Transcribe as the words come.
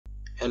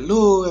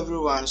Hello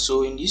everyone,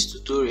 so in this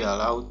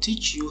tutorial I will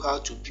teach you how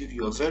to build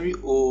your very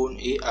own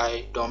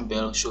AI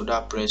dumbbell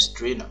shoulder press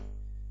trainer.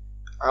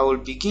 I will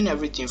begin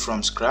everything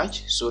from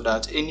scratch so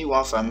that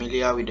anyone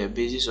familiar with the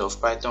basics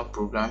of Python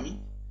programming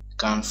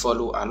can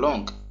follow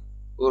along.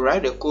 We'll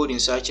write the code in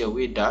such a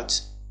way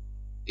that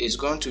it's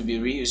going to be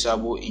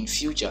reusable in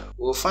future.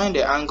 We'll find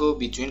the angle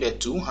between the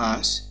two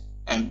hands,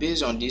 and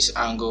based on this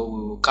angle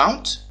we will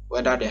count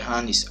whether the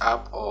hand is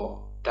up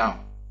or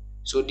down.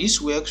 So this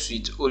works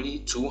with only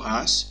two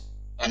hands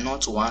and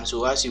not one.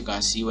 So as you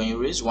can see, when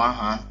you raise one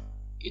hand,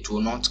 it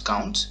will not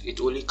count. It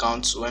only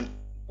counts when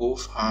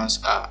both hands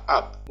are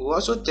up. We'll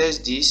also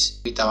test this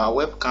with our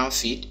webcam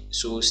feed.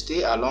 So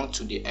stay along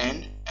to the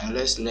end and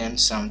let's learn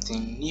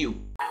something new.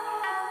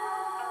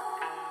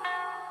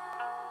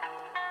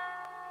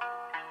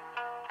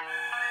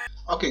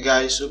 Okay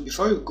guys, so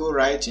before we go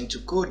right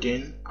into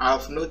coding,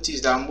 I've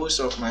noticed that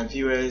most of my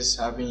viewers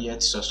haven't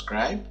yet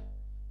subscribed.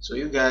 So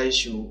you guys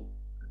should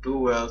do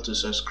well to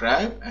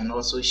subscribe and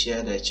also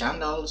share the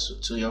channel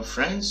to your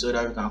friends so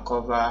that we can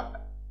cover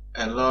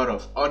a lot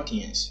of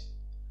audience.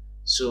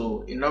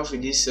 So enough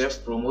with this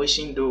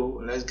self-promotion though,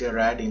 let's get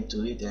right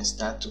into it and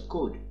start to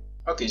code.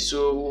 Okay,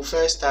 so we'll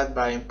first start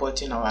by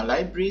importing our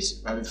libraries,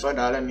 but before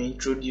that let me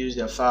introduce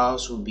the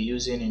files we'll be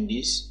using in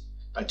this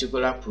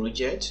particular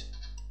project.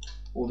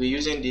 We'll be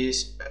using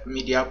this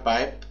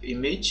Mediapipe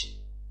image.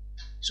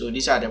 So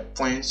these are the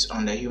points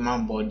on the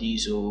human body,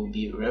 so we'll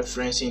be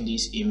referencing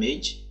this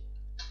image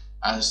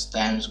as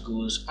times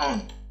goes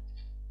on.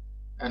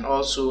 And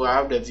also I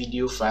have the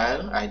video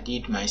file I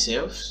did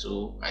myself,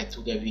 so I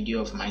took a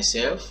video of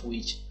myself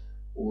which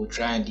we'll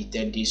try and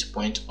detect this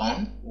point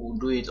on. We'll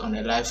do it on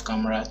a live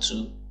camera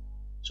too.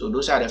 So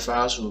those are the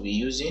files we'll be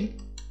using.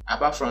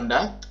 Apart from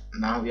that,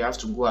 now we have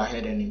to go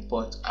ahead and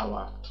import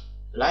our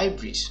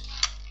libraries.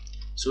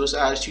 So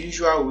as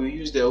usual, we'll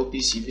use the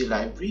OpenCV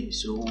library,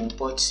 so we'll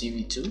import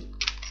CV2.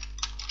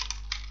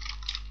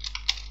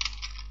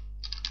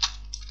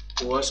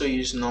 We'll also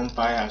use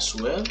NumPy as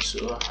well,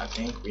 so I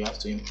think we have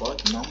to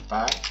import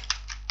NumPy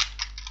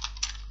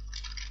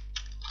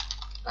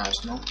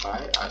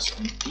as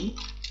NP,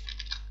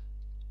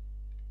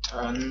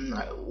 and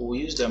we'll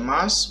use the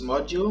mass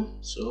module,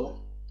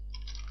 so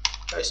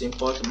let's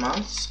import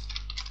mass.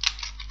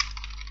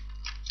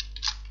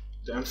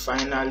 Then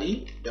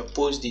finally the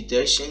post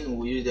detection,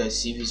 we'll use the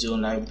CVZone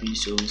library,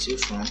 so we say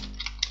from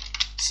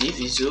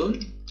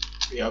CVZone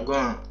we are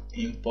going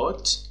to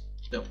import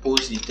the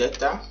post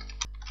detector,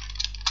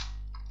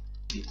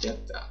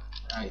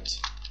 right?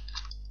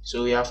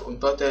 So we have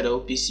imported the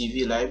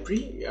OpenCV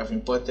library, we have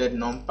imported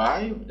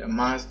NumPy, the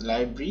mass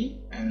library,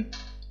 and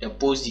the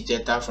post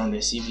detector from the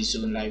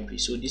CVZone library.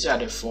 So these are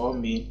the four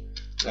main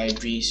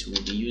libraries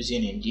we'll be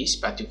using in this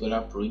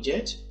particular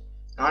project.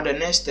 Now the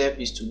next step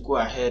is to go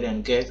ahead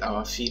and get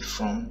our feed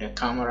from the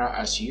camera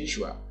as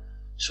usual.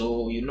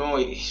 So you know,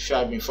 if you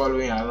have been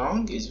following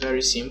along, it's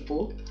very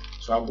simple.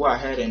 So I'll go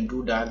ahead and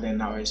do that,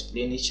 then I'll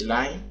explain each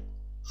line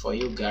for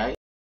you guys.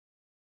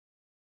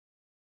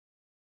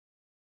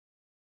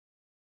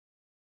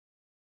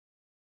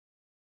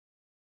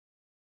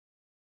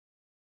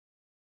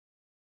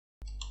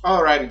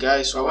 Alright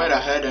guys, so I went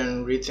ahead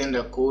and written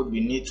the code.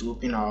 We need to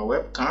open our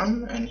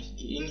webcam, and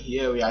in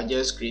here we are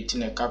just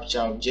creating a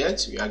capture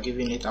object. We are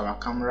giving it our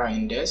camera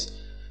index.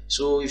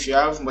 So if you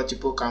have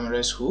multiple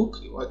cameras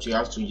hooked, what you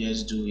have to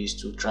just do is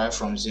to try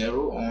from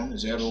 0 on,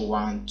 0,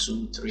 1,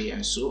 2, 3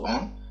 and so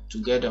on to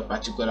get a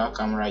particular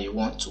camera you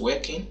want to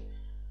work in.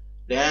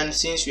 Then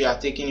since we are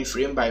taking it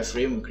frame by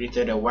frame, we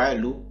created a while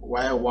loop,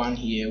 while 1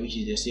 here, which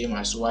is the same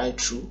as while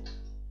true.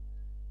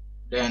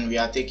 Then we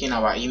are taking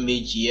our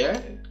image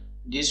here.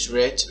 This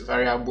red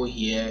variable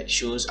here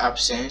shows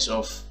absence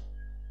of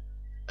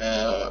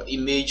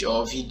image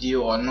or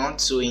video or not.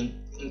 So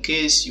in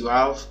case you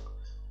have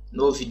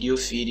no video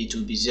feed, it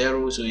will be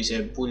 0, so it's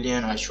a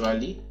boolean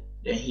actually.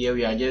 Then here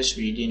we are just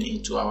reading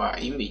into our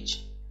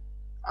image.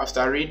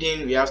 After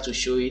reading, we have to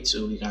show it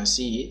so we can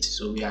see it.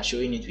 So we are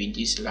showing it with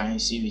this line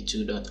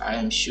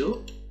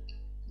cv2.imShow.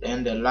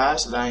 Then the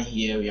last line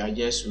here, we are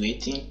just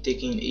waiting,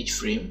 taking each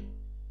frame,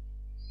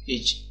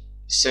 each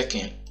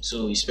second.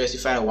 So we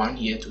specify 1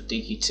 here to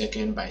take it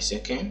second by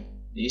second.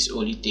 This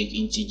only take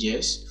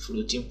integers,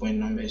 floating point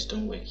numbers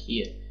don't work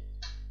here.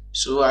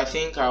 So I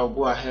think I'll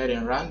go ahead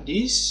and run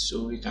this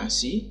so we can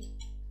see.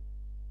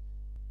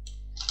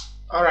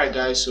 Alright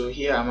guys, so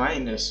here am I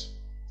in this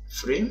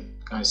frame.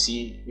 You can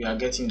see we are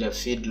getting the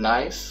feed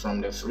live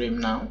from the frame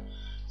now.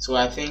 So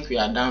I think we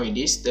are done with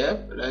this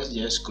step. Let's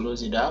just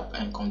close it up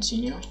and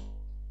continue.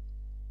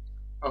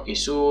 Okay,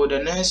 so the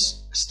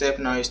next step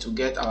now is to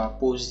get our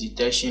post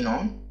detection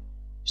on.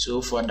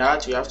 So for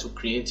that we have to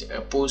create a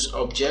post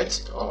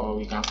object, or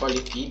we can call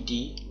it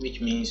PD,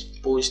 which means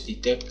post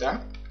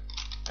detector,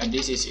 and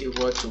this is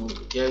equal to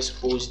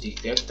just post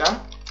detector.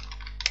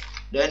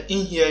 Then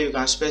in here you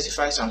can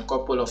specify some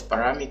couple of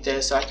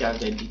parameters such as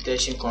the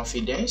detection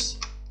confidence.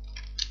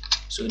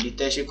 So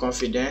detection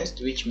confidence,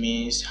 which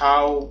means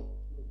how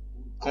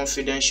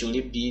confident should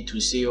it be to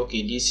say,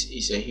 okay, this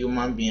is a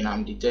human being,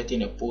 I'm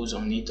detecting a pose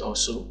on it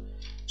also.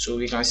 So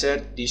we can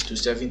set this to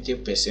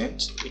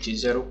 70%, which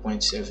is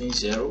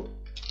 0.70.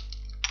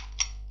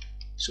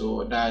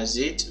 So that's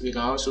it. We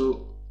can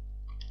also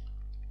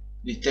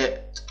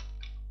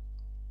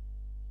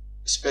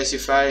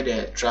specify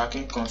the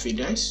tracking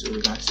confidence. So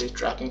we can say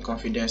tracking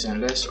confidence, and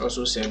let's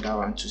also set that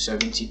one to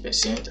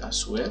 70%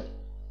 as well.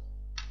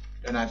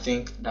 Then I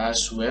think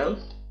that's well.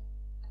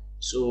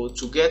 So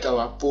to get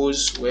our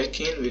pose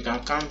working, we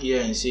can come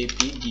here and say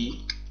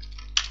pd.find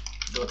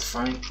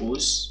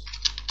pose.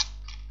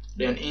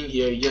 Then in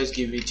here you just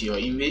give it your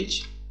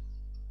image,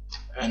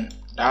 and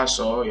that's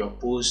all. Your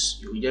pose,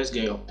 you will just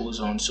get your pose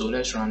on. So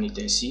let's run it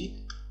and see.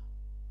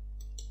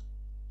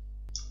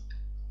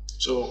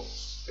 So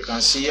you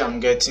can see I'm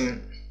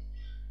getting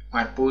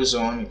my pose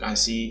on. You can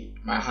see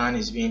my hand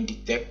is being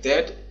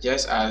detected,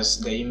 just as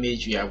the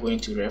image we are going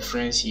to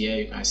reference here.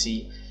 You can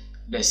see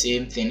the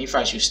same thing. If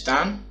I should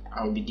stand,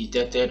 I will be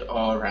detected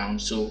all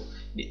around. So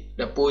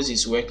the pose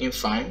is working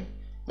fine.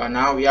 But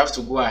now we have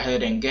to go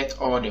ahead and get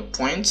all the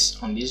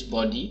points on this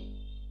body.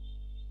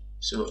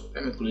 So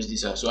let me close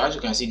this out. So as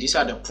you can see, these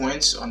are the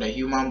points on the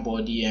human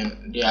body,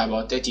 and they are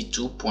about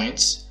 32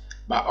 points.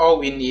 But all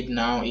we need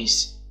now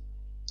is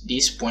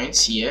these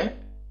points here,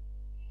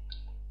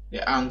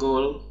 the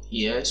angle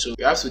here. So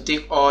we have to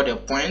take all the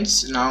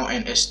points now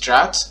and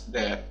extract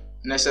the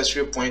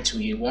necessary points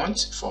we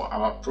want for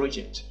our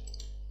project.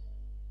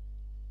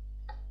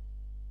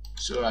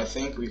 So I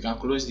think we can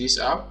close this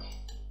up.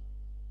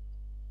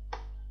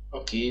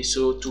 Okay,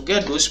 so to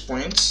get those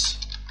points,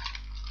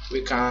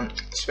 we can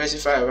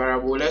specify a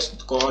variable. Let's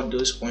call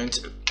those points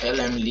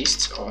LM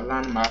list or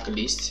landmark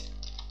list.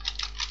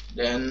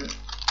 Then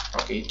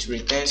okay, it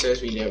returns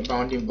us with a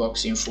bounding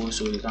box info,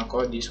 so we can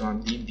call this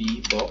one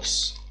BB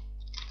box,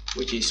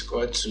 which is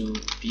equal to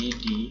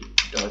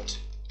pd.find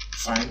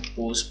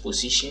pose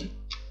position.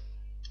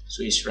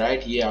 So it's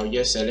right here. I'll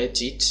just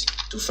select it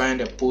to find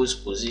the pose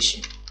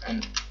position,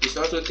 and it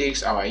also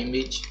takes our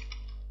image,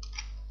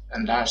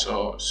 and that's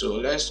all. So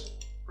let's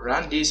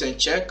run this and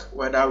check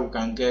whether we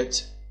can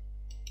get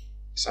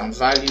some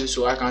values.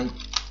 So I can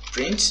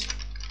print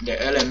the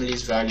LM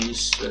list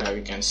values so that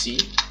we can see.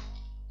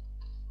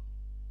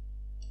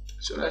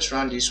 So let's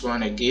run this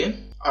one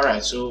again.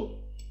 Alright, so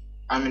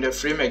I'm in the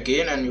frame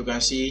again, and you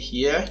can see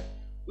here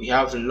we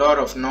have a lot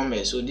of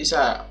numbers. So these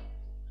are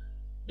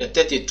the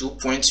 32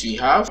 points we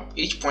have.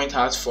 Each point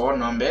has 4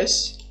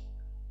 numbers.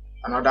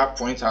 Another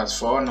point has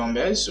 4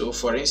 numbers. So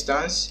for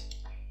instance,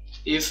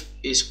 if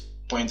it's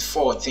point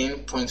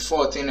 14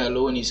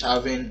 alone is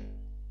having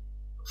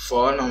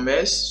 4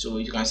 numbers. So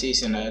you can see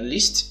it's in a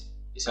list,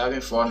 it's having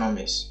 4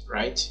 numbers,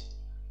 right?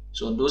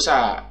 So those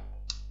are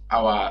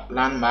our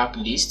landmark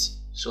list.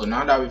 So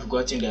now that we've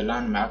gotten the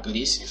landmark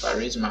list, if I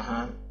raise my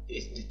hand,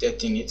 it's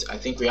detecting it. I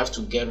think we have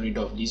to get rid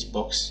of this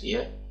box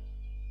here.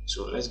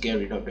 So let's get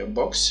rid of the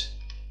box.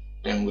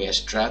 Then we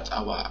extract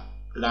our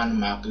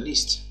landmark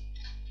list.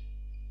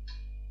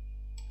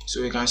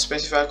 So we can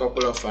specify a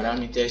couple of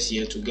parameters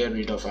here to get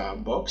rid of our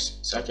box,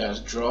 such as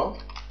draw.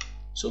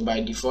 So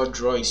by default,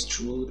 draw is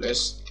true.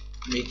 Let's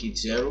make it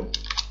 0.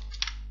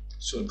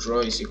 So draw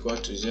is equal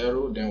to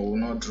 0, then we will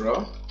not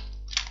draw.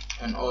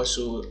 And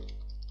also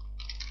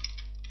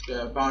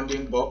the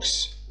bounding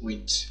box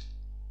with,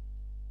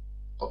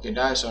 okay,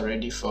 that is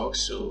already false,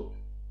 so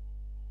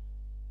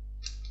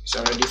it's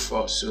already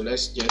false. So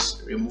let's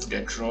just remove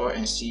the draw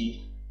and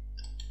see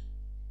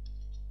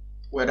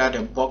whether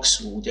the box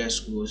will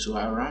just go. So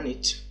I run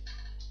it.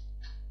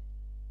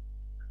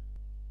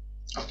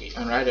 Okay,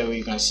 and right away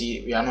you can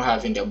see we are not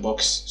having the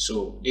box,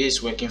 so this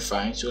is working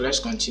fine. So let's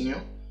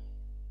continue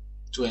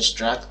to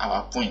extract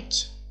our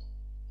point.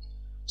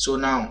 So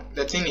now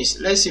the thing is,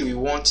 let's say we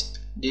want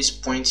this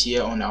point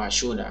here on our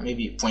shoulder,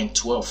 maybe point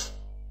 12.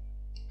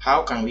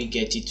 How can we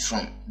get it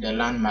from the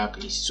landmark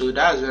list? So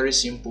that's very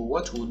simple.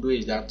 What we'll do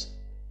is that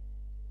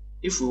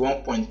if we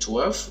want point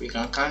 12, we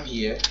can come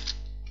here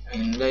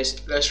and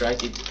let's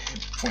write it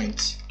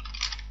point.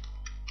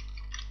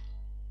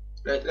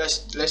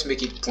 Let's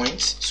make it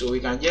points. So we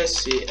can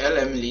just say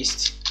LM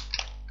list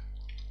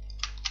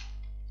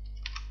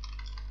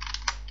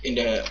in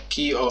the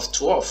key of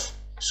 12.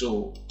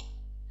 So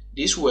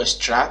this will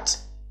extract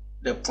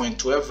the point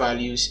 12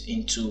 values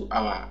into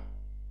our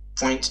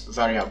point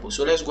variable.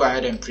 So let's go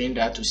ahead and print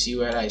that to see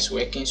whether it's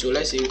working. So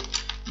let's say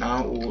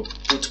now we'll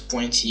put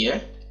point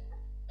here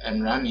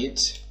and run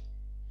it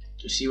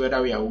to see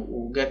whether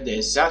we'll get the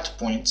exact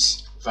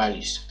points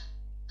values.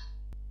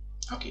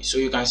 Okay, so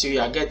you can see we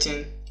are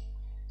getting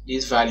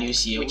these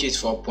values here, which is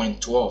for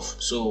point 12.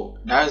 So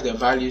that's the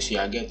values we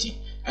are getting.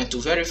 And to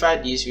verify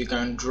this, we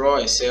can draw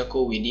a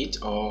circle with it,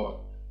 or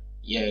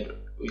yeah,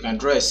 we can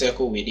draw a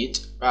circle with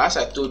it. But as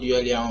I told you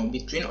earlier on,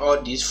 between all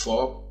these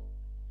 4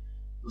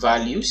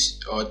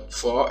 values or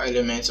 4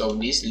 elements of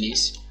this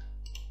list,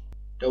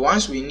 the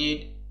ones we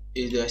need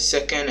is the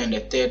second and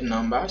the third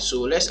number.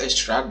 So let's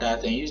extract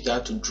that and use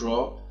that to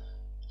draw,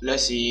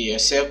 let's say, a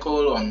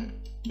circle on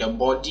the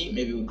body.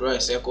 Maybe we'll draw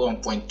a circle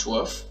on point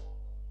 12.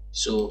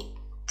 So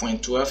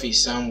point 12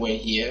 is somewhere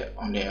here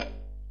on the,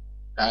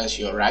 that's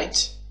your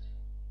right.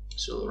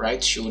 So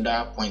right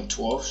shoulder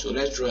 0.12. So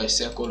let's draw a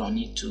circle on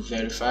it to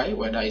verify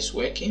whether it's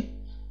working.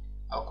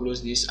 I'll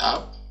close this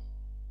up.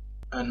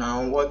 And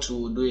now what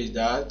we'll do is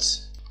that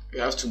we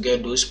have to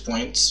get those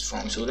points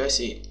from, so let's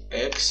say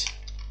X,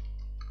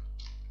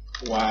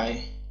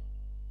 Y,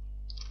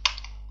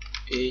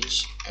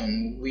 H,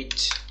 and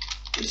width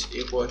is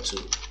equal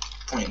to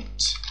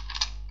point.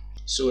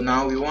 So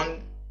now we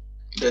want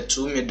the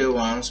two middle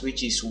ones,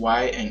 which is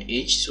Y and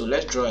H. So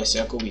let's draw a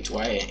circle with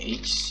Y and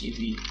H.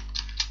 CV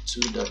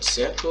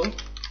 2.circle.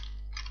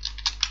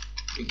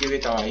 We give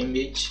it our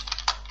image,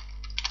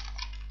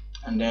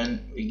 and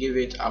then we give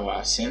it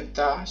our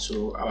center.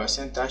 So our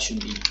center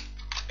should be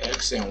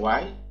X and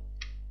Y,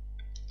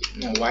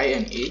 no, Y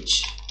and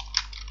H.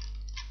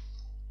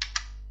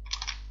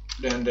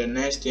 Then the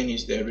next thing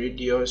is the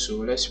radius. So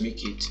let's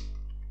make it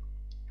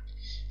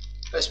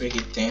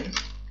 10,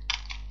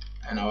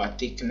 and our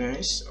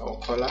thickness or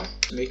color,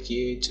 make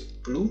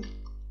it blue.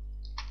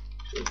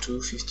 So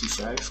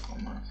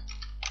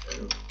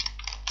 255,0.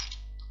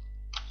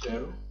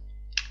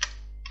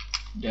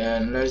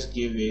 Then let's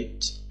give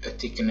it a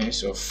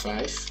thickness of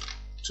 5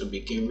 to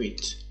begin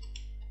with.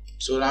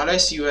 So now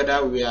let's see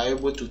whether we are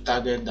able to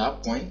target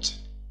that point.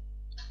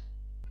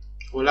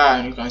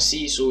 And you can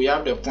see, so we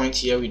have the point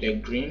here with the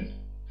green,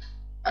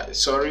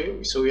 so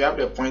we have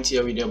the point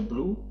here with the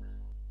blue.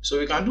 So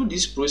we can do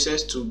this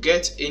process to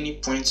get any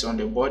points on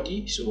the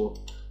body. So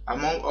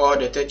among all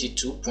the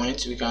 32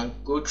 points, we can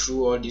go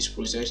through all this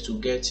process to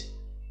get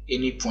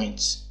any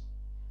points.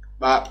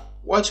 But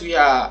what we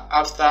are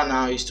after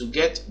now is to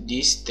get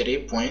these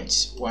 3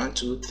 points, 1,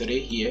 2, 3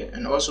 here,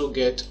 and also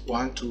get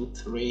 1, 2,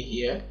 3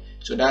 here.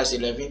 So that's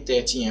 11,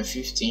 13, and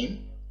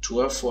 15,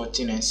 12,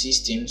 14, and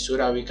 16, so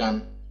that we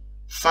can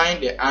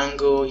find the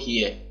angle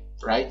here,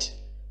 right?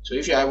 So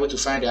if you are able to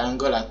find the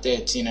angle at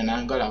 13 and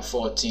angle at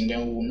 14,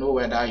 then we'll know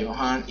whether your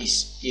hand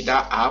is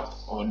either up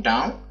or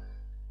down.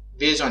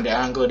 Based on the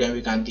angle, then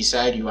we can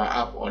decide you are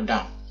up or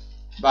down.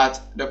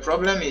 But the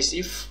problem is,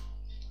 if,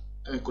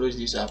 let me close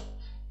this up,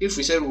 if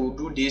we say we'll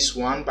do this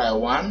one by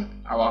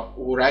one,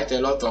 we'll write a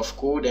lot of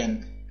code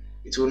and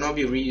it will not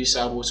be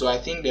reusable. So I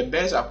think the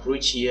best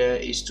approach here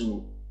is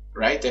to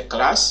write a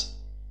class,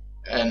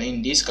 and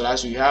in this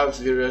class we have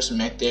various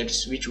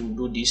methods which will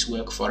do this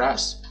work for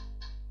us,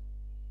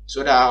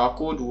 so that our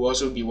code will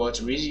also be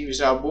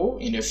reusable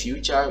in the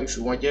future. If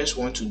we just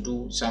want to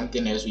do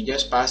something else, we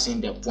just pass in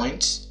the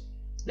points,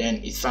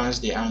 then it finds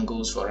the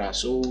angles for us.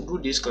 So we'll do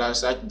this class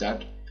such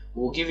that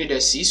we'll give it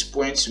the 6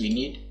 points we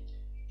need.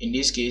 In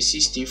this case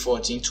 16,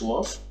 14,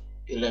 12,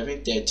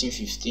 11, 13,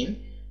 15.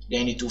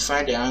 Then it will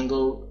find the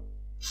angle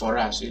for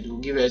us. It will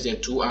give us the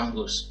 2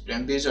 angles.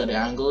 Then based on the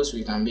angles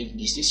we can make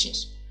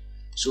decisions.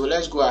 So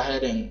let's go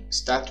ahead and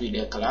start with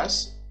the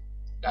class.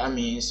 That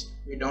means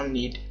we don't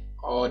need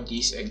all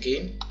this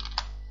again.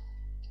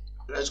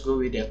 Let's go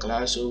with the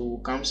class. So we'll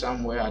come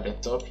somewhere at the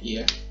top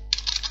here,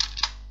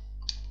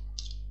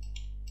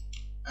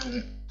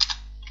 and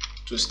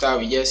to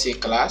start we just say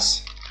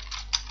class.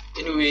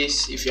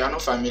 Anyways, if you are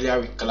not familiar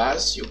with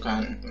class, you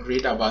can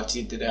read about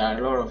it. There are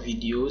a lot of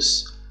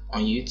videos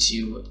on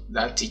YouTube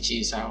that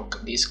teaches how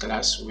this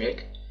class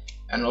work.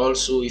 And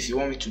also, if you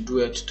want me to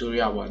do a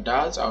tutorial about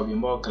that, I'll be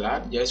more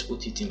glad. Just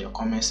put it in the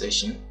comment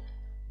section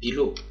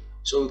below.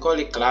 So we call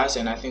it class,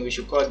 and I think we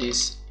should call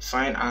this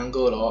find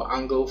angle or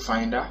angle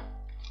finder.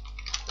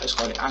 Let's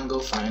call it angle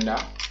finder.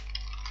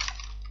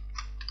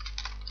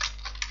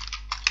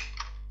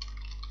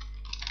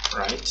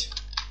 Right.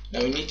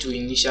 Now we need to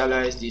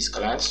initialize this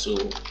class. So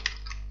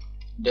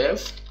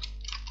def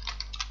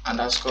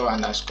underscore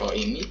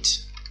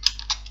init,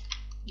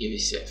 give it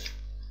safe.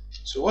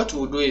 So what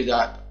we'll do is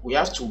that we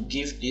have to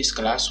give this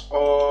class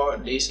all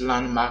this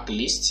landmark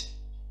list,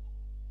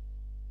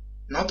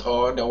 not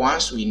all, the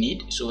ones we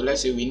need. So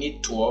let's say we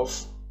need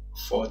 12,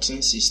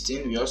 14,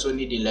 16, we also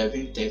need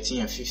 11,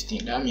 13, and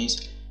 15. That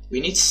means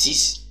we need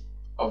 6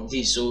 of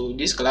these. So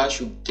this class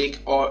should take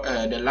all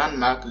the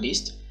landmark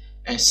list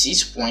and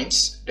 6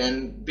 points.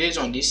 Then based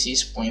on these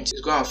 6 points,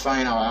 it's going to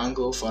find our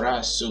angle for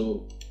us.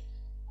 So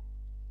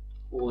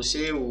we'll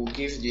say we'll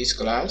give this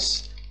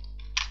class,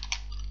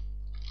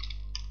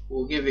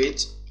 we'll give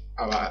it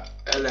our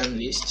LM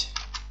list.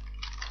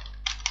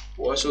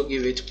 We'll also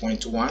give it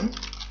 0.1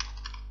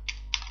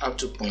 up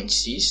to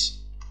 0.6,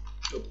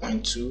 to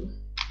 0.2,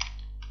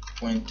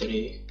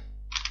 0.3,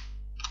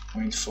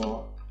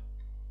 0.4,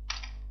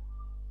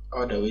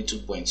 all the way to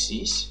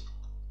 0.6.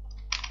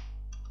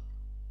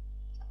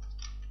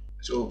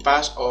 So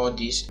pass all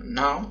this.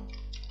 Now,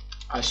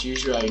 as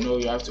usual,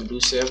 you have to do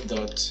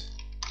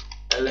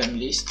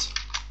self.lmlist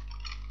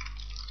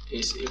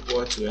is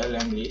equal to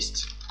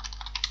lmlist,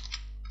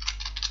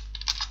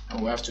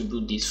 and we have to do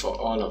this for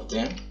all of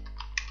them.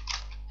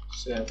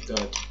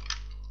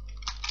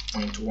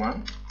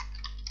 Self.0.1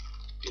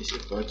 is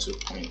equal to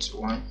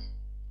 0.1.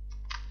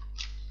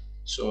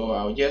 So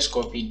I'll just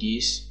copy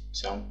this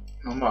some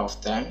number of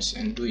times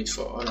and do it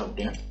for all of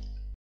them.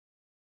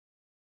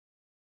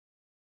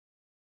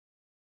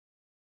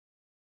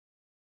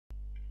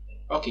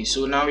 Okay,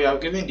 so now we have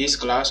given this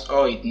class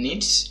all it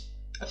needs,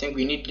 I think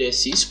we need the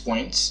 6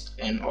 points,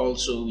 and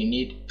also we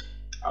need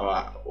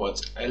our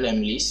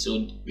LM list,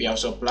 so we have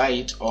supplied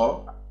it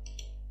all.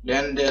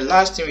 Then the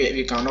last thing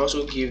we can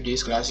also give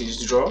this class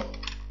is draw.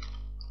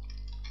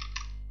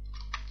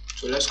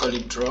 So let's call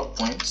it draw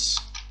points.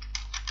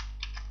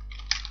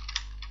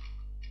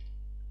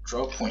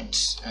 Draw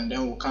points, and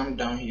then we'll come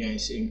down here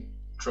and say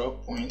draw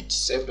points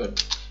self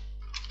dot,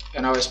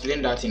 and I'll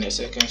explain that in a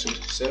second. So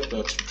self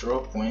dot draw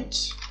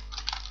points.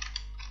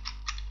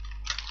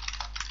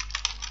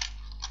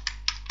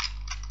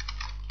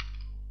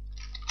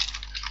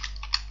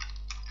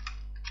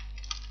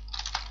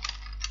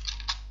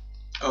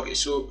 Okay,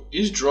 so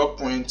this draw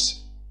point,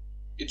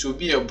 it will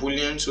be a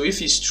boolean. So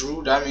if it's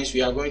true, that means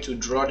we are going to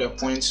draw the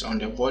points on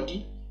the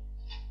body.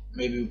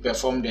 Maybe we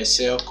perform the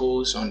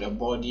circles on the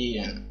body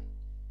and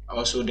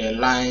also the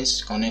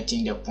lines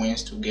connecting the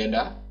points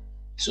together.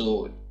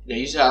 So the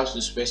user has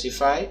to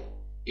specify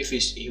if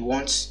he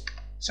wants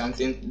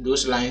something,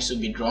 those lines to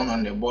be drawn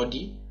on the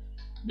body,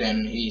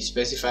 then he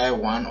specify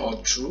 1 or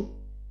true.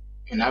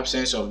 In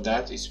absence of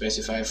that, he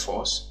specify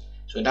false.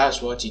 So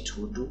that's what it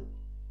will do.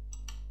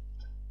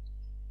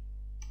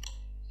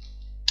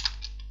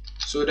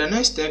 So the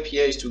next step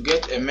here is to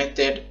get a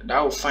method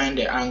that will find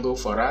the angle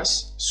for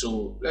us.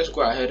 So let's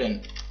go ahead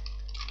and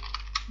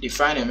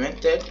define a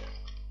method.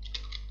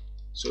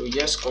 So we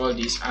just call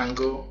this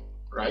angle,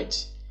 right?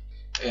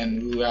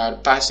 And we are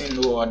passing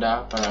no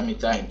other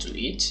parameter into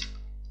it.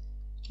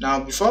 Now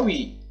before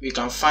we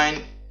can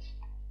find,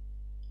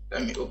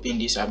 let me open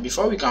this up.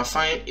 Before we can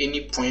find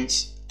any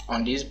points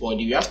on this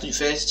body, we have to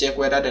first check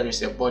whether there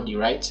is a body,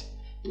 right?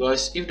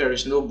 Because if there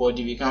is no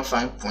body, we can't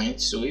find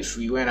points. So if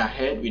we went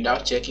ahead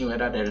without checking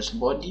whether there is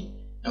body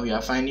and we are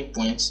finding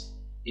points,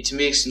 it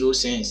makes no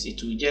sense.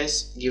 It will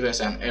just give us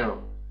an error.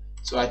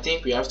 So I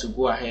think we have to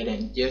go ahead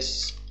and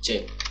just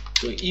check.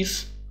 So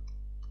if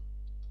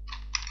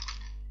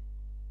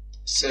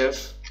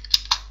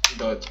self.lm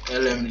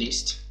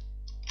list,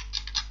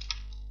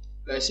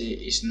 let's say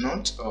is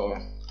not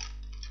or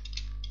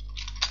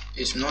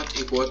is not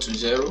equal to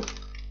 0,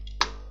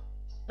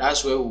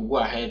 that's where we'll go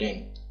ahead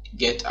and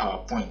get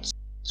our points.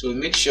 So we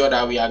make sure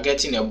that we are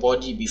getting a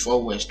body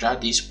before we extract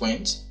these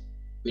points.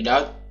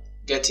 Without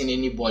getting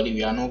any body,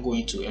 we are not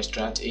going to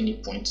extract any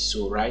points.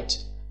 So right,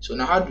 so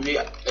now how do we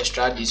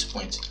extract these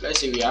points? Let's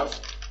say we have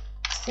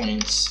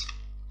point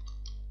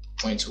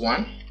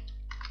 1,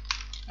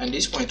 and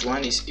this point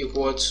 1 is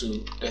equal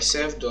to the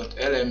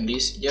self.lm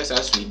list, just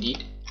as we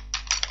did.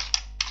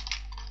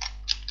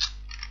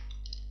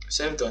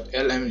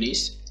 Self.lm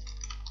list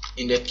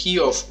in the key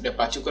of the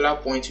particular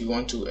point we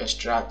want to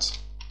extract.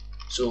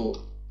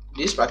 So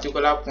this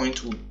particular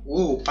point, we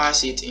will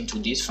pass it into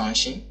this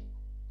function.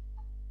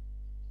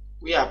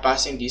 We are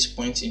passing this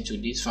point into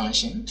this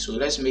function. So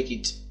let's make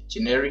it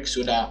generic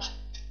so that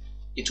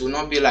it will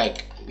not be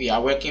like we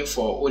are working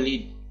for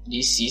only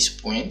these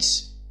 6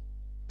 points.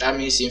 That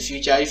means in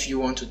future, if you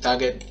want to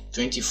target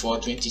 24,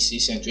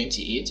 26 and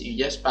 28, you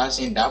just pass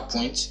in that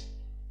point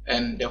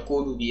and the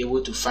code will be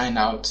able to find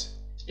out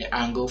the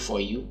angle for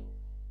you.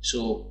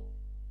 So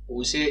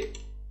we'll say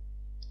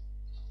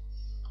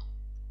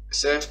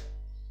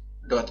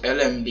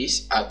self.lm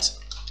list at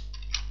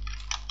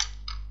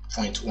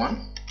point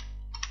 1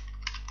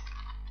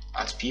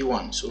 at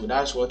P1. So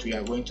that's what we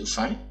are going to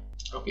find.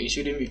 Okay, it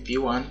shouldn't be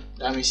P1.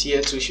 That means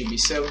here too should be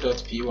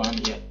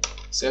self.P1 here.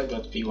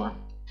 Self.P1.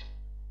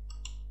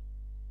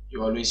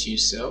 You always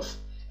use self.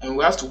 And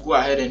we have to go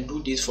ahead and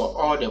do this for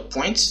all the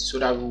points so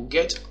that we will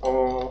get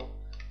all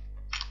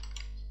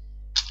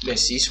the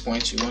 6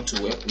 points we want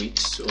to work with.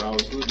 So I will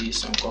do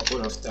this a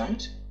couple of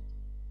times.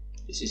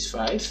 This is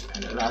 5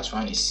 and the last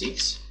one is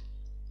 6.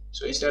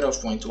 So instead of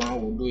point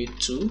 1, we'll do it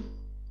 2,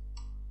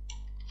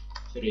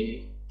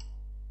 3,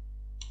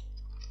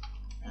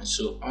 and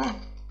so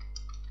on.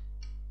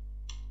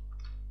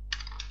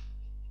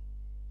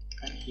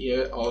 And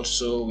here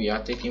also we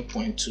are taking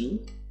point 2,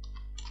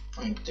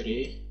 point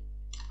 3,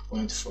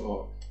 point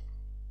 4,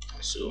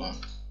 and so on.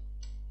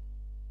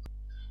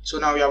 So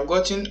now we have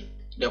gotten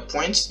the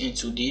points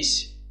into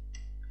these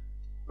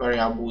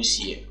variables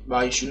here,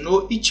 but you should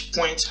know each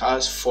point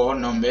has 4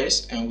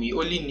 numbers and we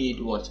only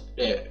need what?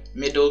 The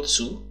middle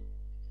 2.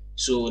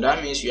 So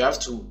that means you have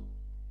to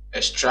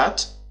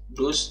extract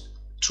those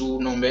 2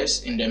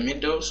 numbers in the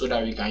middle so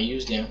that we can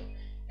use them.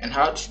 And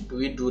how do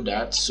we do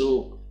that?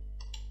 So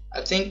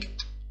I think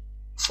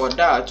for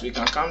that we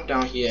can come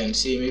down here and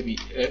say maybe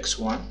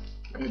x1.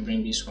 Let me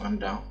bring this one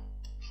down.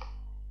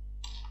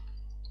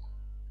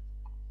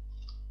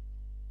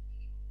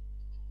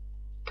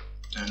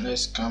 And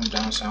let's come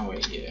down somewhere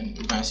here and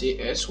you can say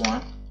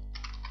s1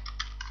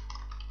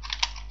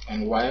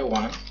 and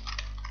y1.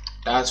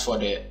 That's for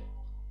the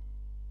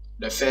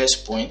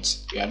first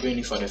point. We are doing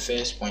it for the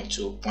first point,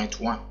 to point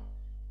 1.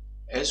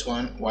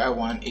 s1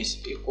 y1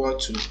 is equal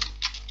to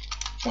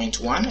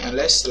point 1, and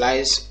let's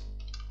slice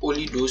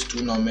only those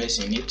 2 numbers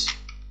in it.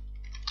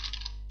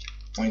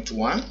 Point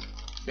 1,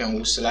 then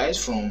we'll slice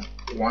from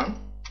 1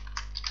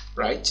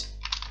 right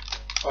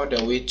all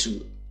the way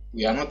to,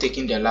 we are not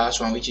taking the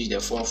last one which is the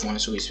 4th one,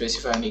 so we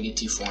specify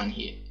 -1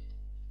 here.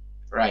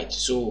 right?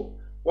 So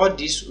what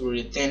this will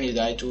return is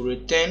that it will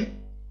return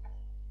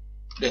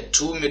the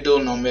 2 middle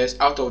numbers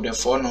out of the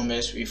 4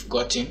 numbers we've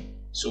gotten.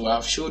 So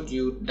I've showed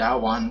you that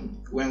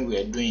one when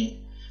we're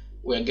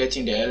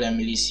getting the LM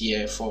list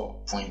here for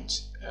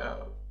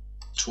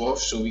 0.12.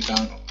 So we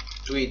can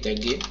do it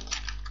again.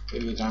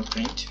 Maybe we can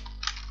print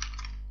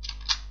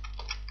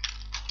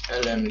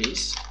LM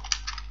list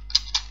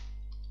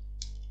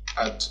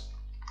at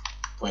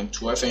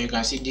 0.12, and you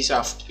can see this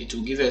it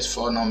will give us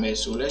 4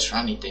 numbers. So let's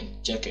run it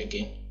and check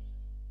again,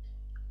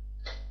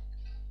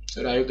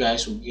 so that you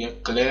guys will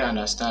get clear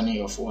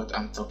understanding of what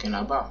I'm talking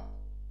about.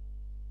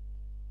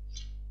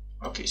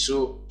 Okay,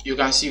 so you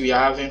can see we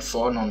are having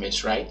 4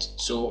 numbers, right?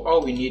 So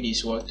all we need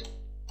is what?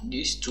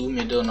 These 2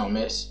 middle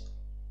numbers.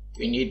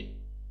 We need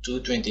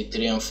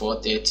 223 and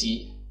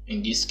 430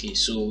 in this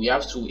case. So we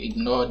have to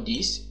ignore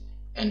this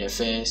and the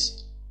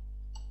first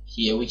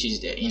here, which is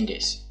the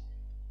index.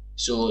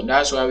 So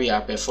that's why we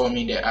are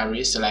performing the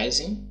array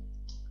slicing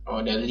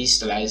or the list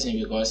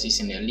slicing, because it's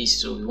in the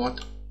list. So we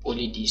want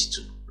only these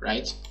 2,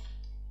 right?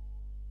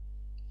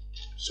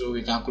 So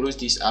we can close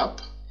this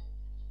up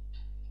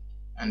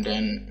and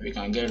then we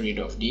can get rid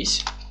of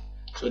this.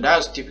 So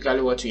that's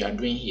typically what we are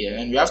doing here,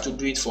 and we have to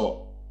do it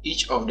for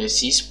each of the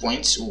 6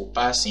 points we'll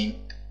pass in.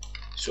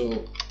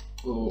 So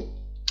we'll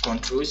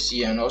Control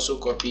C and also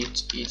copy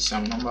it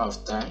some number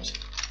of times.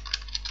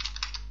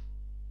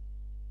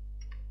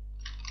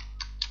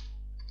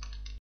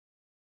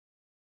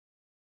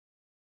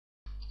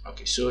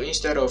 Okay, so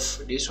instead of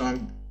this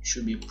one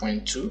should be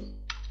 0.2,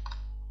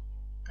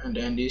 and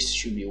then this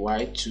should be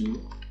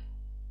y2,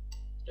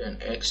 then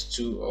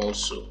x2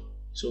 also.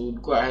 So we'll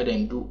go ahead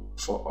and do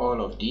for all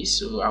of these.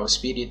 So I'll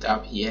speed it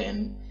up here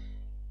and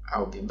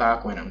I'll be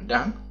back when I'm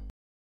done.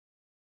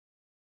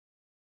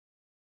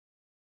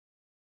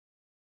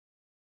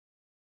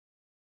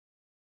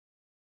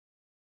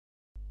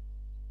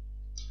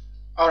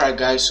 Alright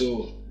guys,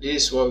 so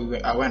this is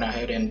what I went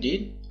ahead and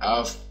did.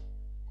 I've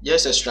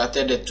just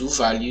extracted the 2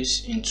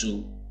 values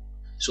into,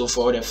 so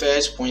for the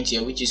first point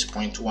here, which is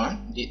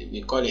 0.1,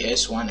 we call it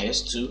S1,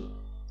 S2.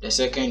 The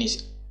second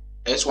is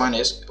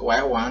S1,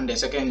 Y1, the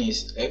second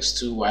is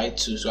X2,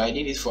 Y2. So I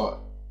did it for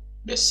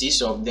the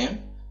 6 of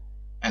them,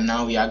 and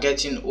now we are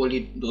getting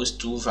only those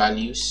 2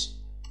 values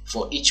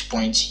for each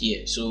point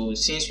here. So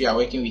since we are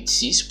working with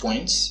 6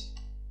 points,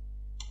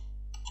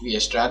 we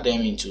extract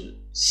them into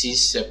 6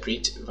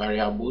 separate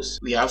variables.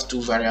 We have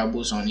 2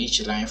 variables on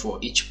each line for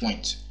each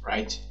point,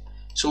 right?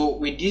 So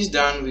with this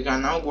done, we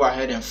can now go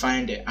ahead and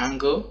find the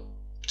angle.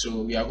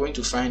 So we are going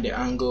to find the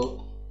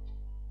angle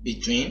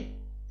between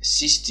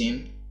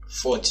 16,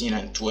 14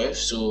 and 12.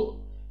 So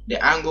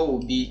the angle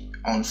will be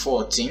on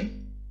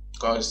 14,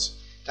 because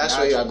that's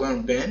where you are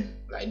going to bend,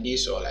 like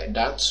this or like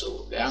that.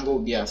 So the angle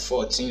will be at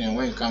 14, and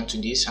when you come to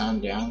this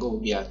hand, the angle will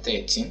be at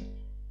 13.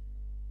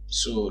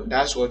 So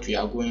that's what we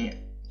are going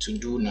to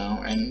do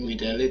now, and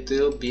with a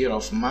little bit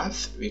of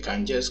math we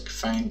can just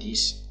find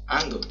this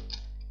angle.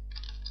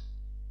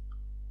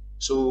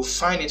 So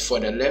find it for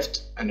the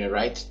left and the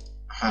right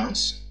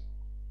hands.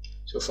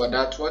 So for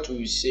that, what we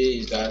will say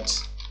is that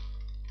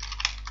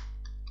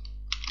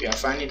we are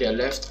finding the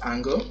left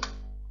angle,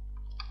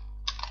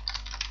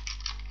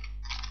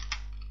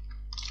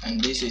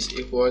 and this is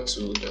equal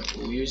to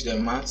we'll use the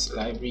math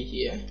library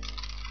here,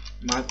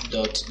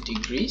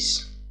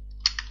 math.degrees.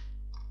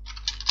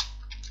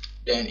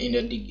 Then in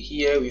the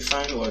here we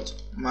find what?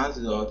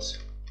 math.Python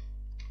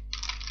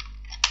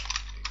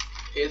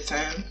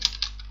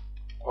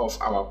of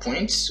our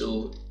points.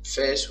 So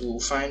first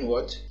we'll find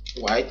what?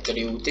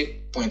 Y3. We'll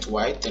take point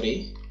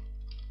Y3.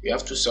 We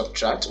have to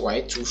subtract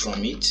Y2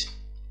 from it.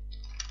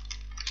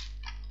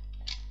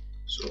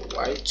 So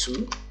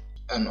Y2,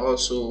 and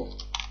also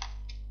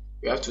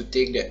we have to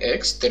take the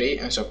X3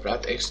 and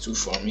subtract X2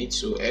 from it.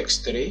 So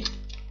X3,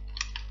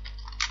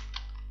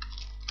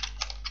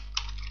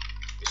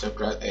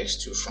 subtract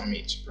X2 from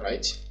it,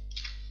 right?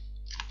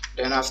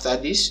 Then after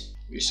this,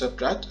 we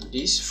subtract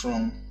this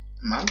from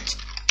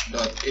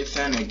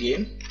math.Python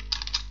again.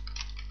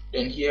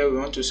 Then here we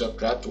want to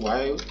subtract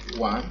Y1. We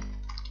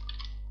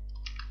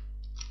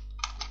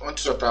want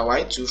to subtract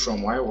Y2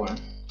 from Y1.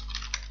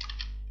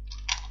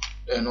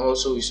 Then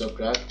also we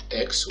subtract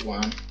X2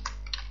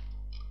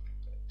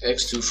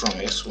 from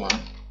X1.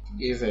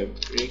 Give a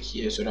break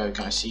here so that we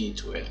can see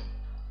it well,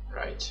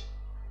 right?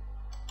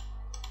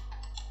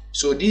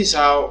 So this is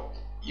how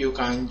you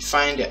can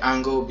find the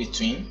angle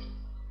between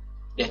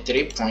the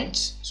 3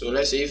 points. So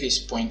let's say if it's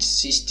point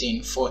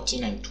 16,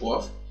 14 and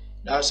 12,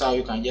 that's how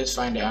you can just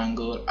find the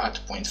angle at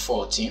point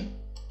 14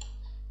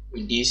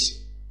 with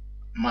this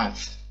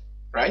math,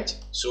 right?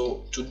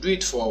 So to do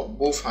it for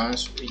both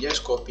hands, we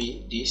just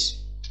copy this,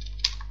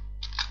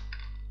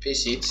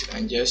 paste it,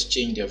 and just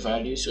change the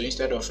value. So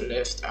instead of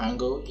left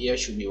angle, here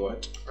should be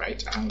what?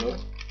 Right angle,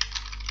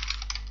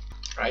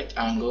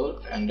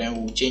 and then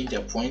we'll change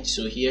the point.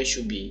 So here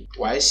should be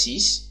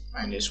Y6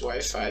 minus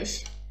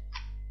Y5.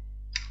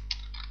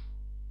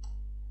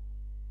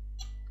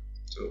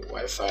 So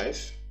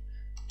Y5.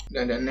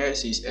 Then the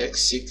next is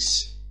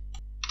X6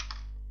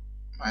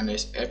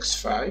 minus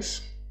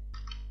x5.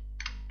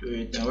 Do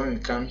it. Then when we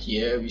come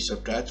here, we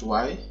subtract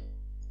y4,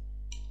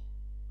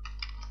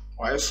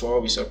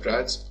 we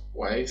subtract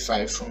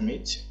y5 from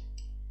it.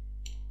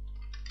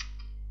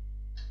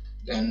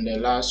 Then the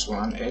last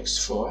one,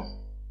 x4,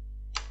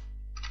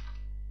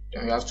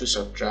 then we have to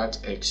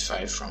subtract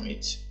x5 from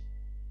it.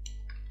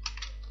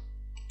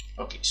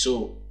 Okay,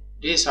 so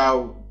this is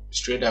how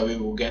straight away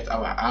we'll get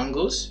our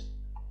angles.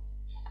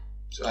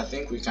 So I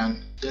think we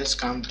can just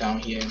come down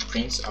here and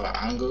print our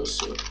angles.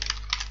 So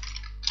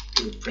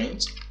we'll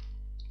print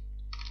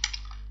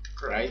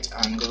right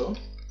angle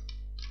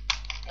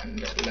and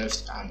the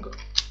left angle.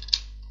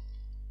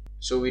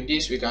 So with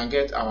this we can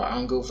get our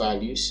angle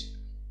values.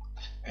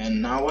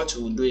 And now what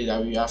we'll do is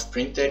that we have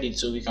printed it,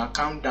 so we can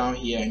come down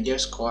here and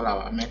just call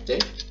our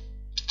method.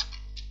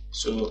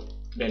 So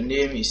the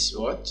name is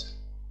what?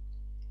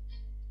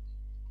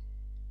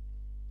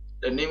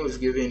 The name we've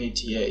given it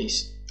here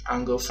is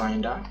angle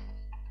finder.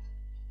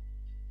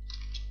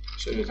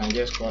 So we can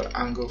just call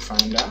angle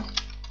finder.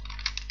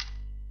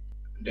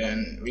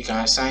 Then we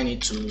can assign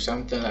it to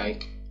something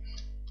like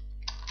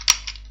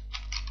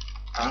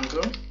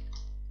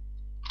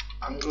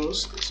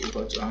angles is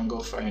equal to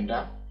angle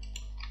finder.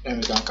 Then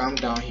we can come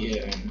down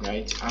here and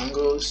write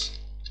angles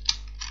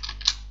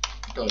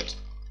dot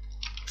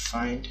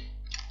find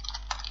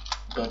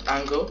dot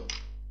angle.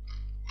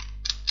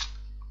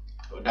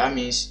 So that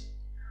means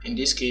in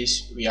this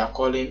case we are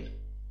calling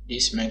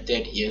this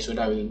method here so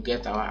that we will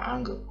get our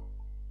angle.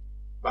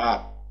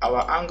 But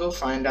our angle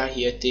finder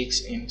here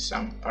takes in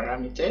some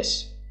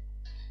parameters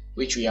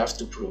which we have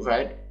to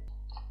provide.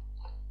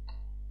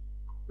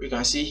 We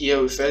can see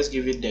here we first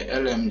give it the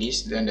LM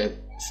list, then the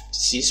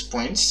 6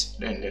 points,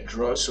 then the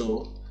draw.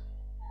 So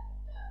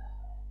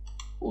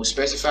we'll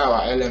specify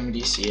our LM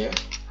list here,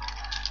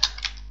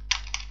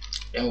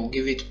 and we'll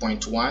give it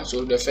 0.1.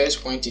 So the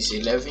first point is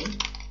 11,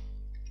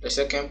 the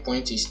second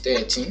point is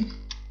 13,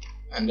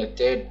 and the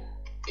third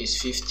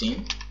is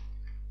 15.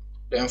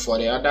 Then for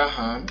the other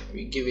hand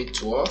we give it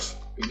 12,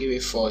 we give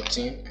it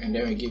 14, and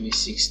then we give it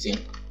 16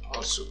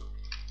 also.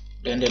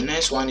 Then the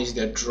next one is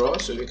the draw.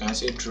 So we can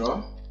say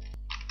draw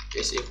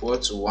is equal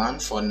to 1.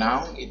 For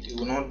now it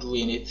will not do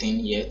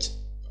anything yet.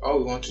 All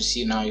we want to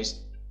see now is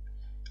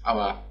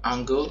our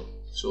angle.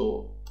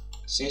 So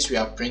since we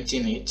are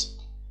printing it,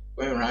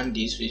 when we run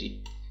this,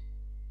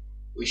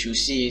 we should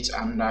see it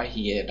under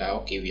here that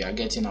okay, we are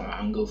getting our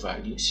angle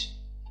values.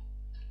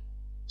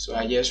 So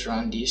I just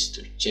run this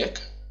to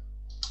check.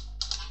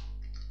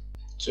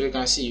 So you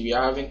can see we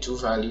are having two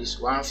values,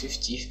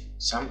 150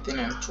 something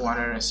and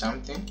 200 and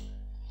something.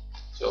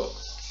 So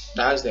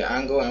that's the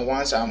angle, and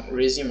once I'm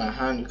raising my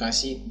hand you can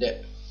see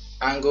the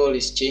angle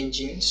is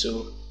changing.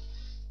 So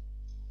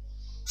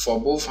for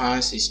both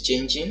hands it's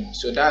changing.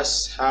 So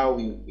that's how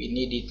we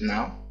need it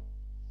now.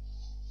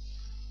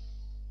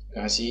 You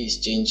can see it's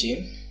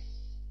changing.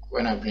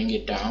 When I bring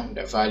it down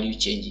the value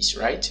changes,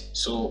 right?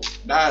 So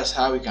that's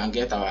how we can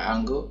get our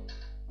angle.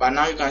 But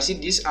now you can see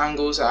these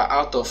angles are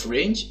out of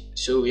range,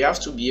 so we have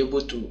to be able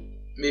to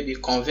maybe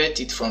convert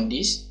it from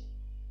these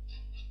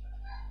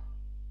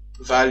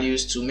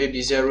values to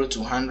maybe 0 to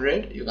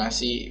 100. You can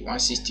see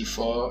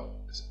 164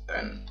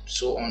 and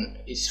so on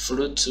is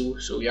float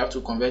too, so we have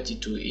to convert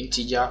it to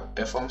integer,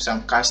 perform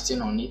some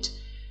casting on it.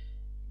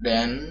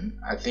 Then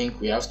I think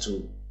we have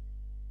to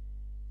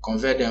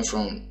convert them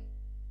from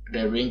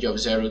the range of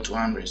 0 to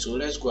 100. So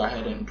let's go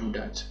ahead and do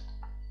that.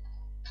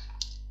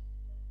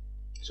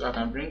 So I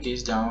can bring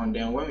this down.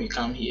 Then when we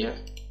come here,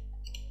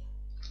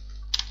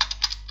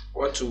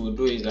 what we will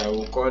do is I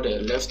will call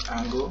the left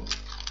angle,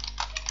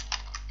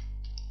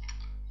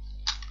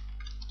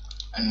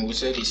 and we'll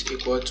set is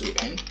equal to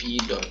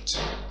np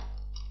dot.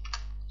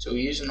 So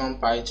we use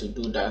numpy to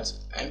do that.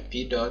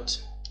 np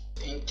dot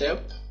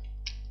interp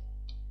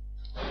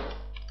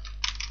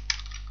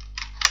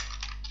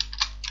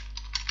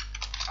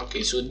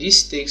okay, so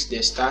this takes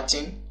the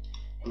starting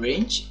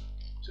range.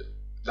 So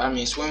that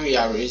means when we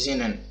are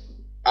raising and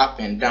up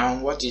and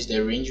down, what is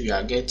the range we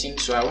are getting.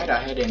 So I went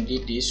ahead and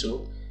did this.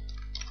 So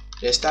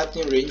the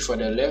starting range for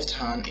the left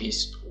hand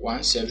is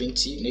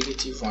 170,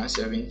 negative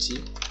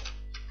 170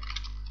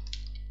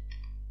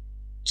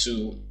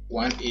 to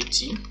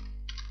 180.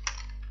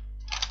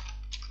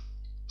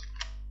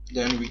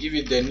 Then we give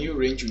it the new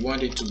range we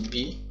want it to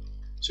be.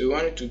 So we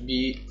want it to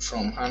be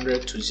from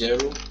 100 to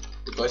 0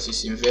 because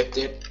it's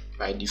inverted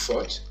by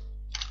default.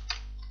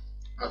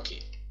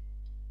 Okay,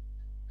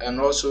 and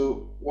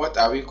also what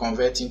are we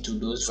converting to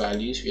those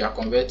values? We are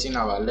converting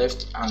our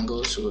left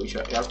angle, so you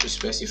have to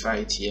specify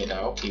it here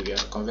that okay, we are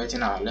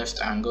converting our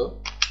left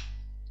angle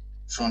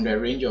from the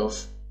range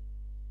of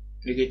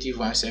negative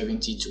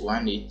 170 to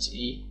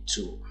 180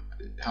 to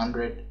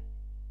 100,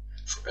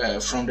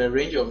 from the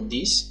range of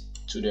this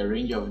to the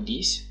range of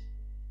this,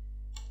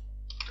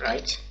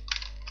 right?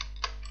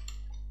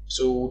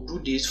 So we'll do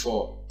this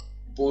for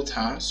both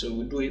hands. So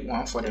we'll do it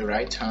one for the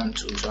right hand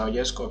too. So I'll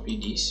just copy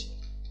this,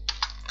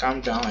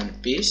 come down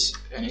and paste,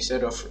 and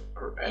instead of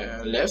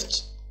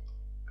left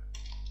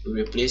we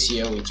replace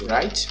here with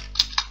right.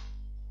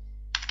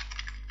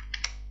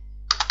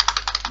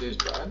 this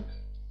bad.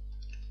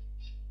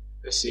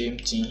 The same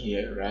thing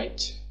here,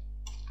 right?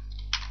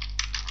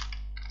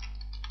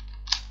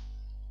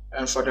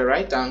 And for the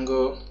right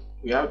angle,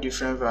 we have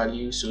different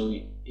values. So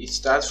it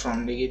starts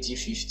from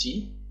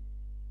 -50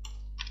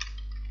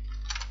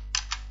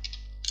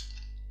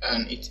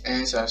 and it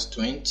ends as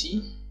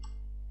 20.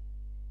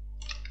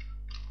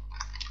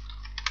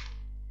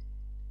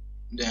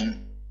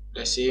 Then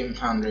the same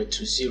 100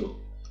 to 0.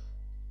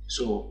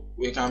 So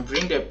we can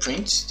bring the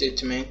print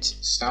statement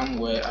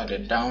somewhere at the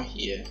down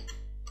here.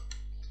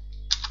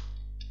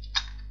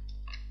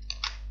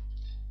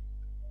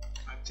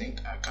 I think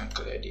I can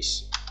clear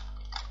this.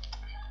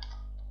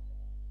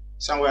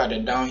 Somewhere at the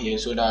down here,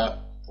 so that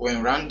when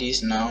we run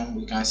this now,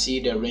 we can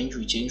see the range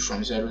will change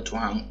from 0 to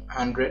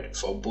 100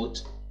 for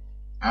both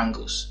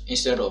angles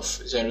instead of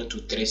 0 to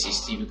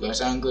 360,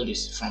 because angle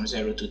is from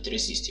 0 to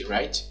 360,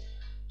 right?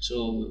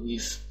 So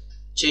we've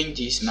changed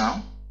this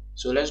now.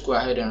 So let's go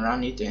ahead and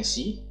run it and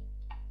see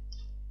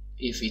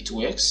if it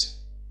works.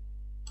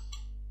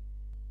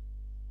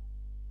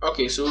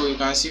 Okay, so you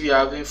can see we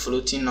are having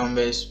floating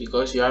numbers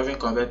because we haven't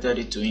converted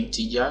it to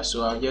integer.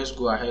 So I'll just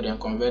go ahead and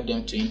convert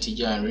them to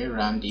integer and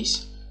rerun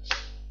this.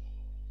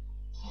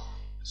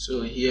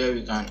 So here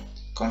we can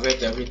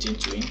convert everything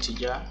to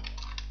integer.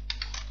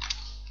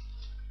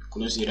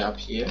 Close it up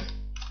here.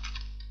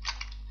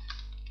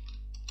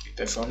 We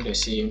perform the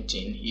same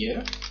thing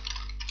here.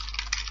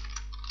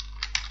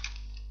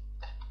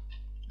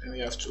 Then we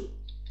have to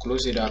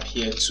close it up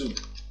here too.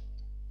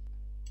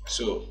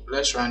 So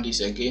let's run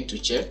this again to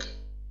check.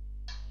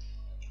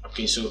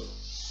 Okay, so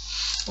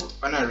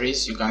when I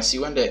raise, you can see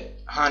when the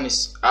hand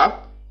is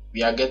up,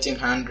 we are getting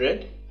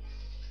 100.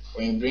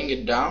 When you bring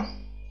it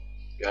down,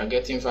 you are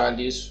getting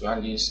values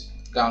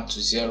down to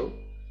 0.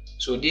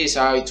 So this is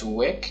how it will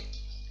work.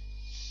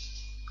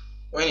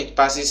 When it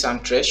passes some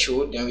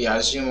threshold, then we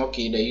assume,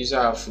 okay, the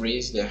user have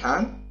raised the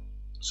hand,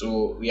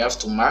 so we have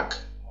to mark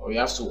or we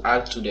have to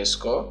add to the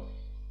score.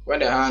 When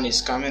the hand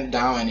is coming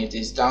down and it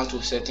is down to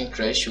a certain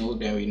threshold,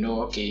 then we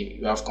know, okay,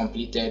 you have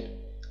completed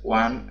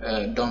one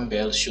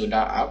dumbbell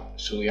shoulder up,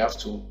 so we have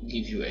to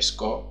give you a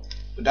score.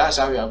 So that's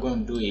how we are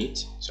going to do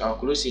it. So I'll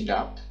close it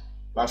up,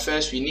 but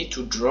first we need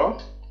to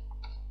draw,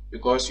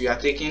 because we are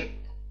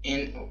taking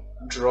in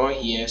draw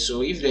here.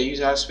 So if the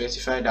user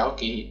specified that,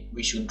 okay,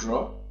 we should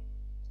draw,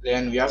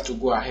 then we have to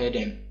go ahead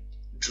and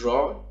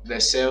draw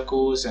the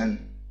circles and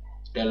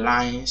the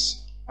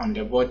lines on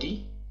the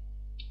body.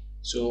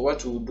 So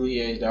what we'll do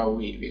here is that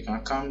we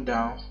can come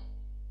down.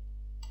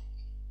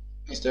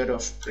 Instead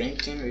of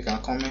printing, we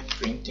can comment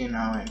printing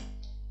now and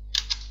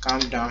come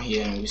down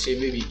here, and we say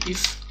maybe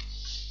if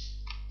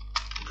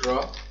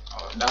draw,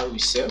 or that we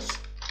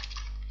self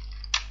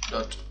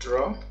dot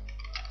draw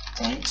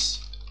points,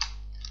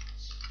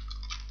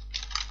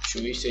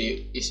 should we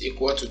say is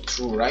equal to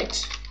true, right?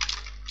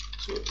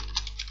 So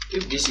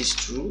if this is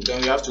true,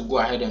 then we have to go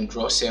ahead and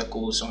draw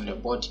circles on the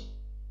body.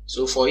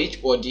 So for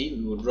each body,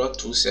 we will draw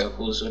 2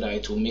 circles so that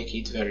it will make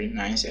it very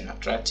nice and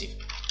attractive.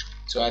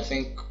 So I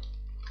think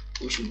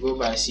we should go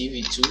by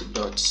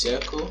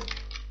cv2.circle.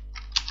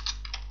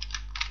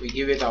 We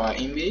give it our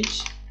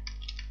image,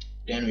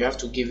 then we have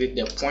to give it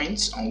the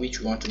points on which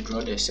we want to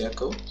draw the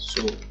circle.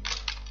 So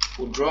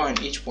we'll draw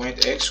on each point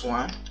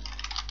x1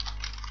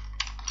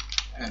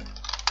 and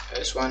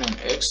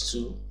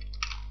x2,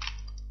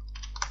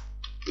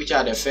 which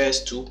are the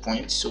first 2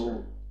 points.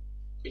 So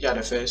which are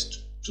the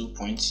first 2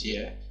 points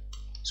here.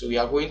 So we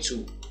are going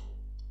to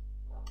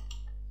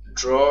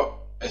draw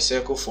a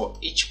circle for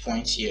each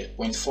point here,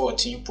 point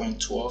 14,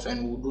 point 12,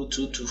 and we'll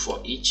do 2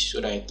 for each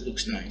so that it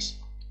looks nice.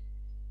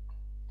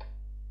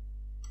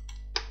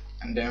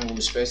 And then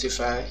we'll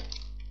specify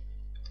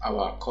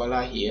our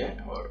color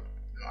here, or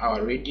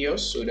our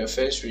radius. So the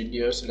first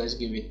radius, let's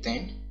give it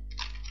 10,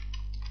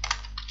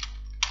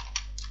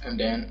 and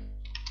then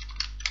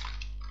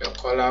the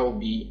color will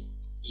be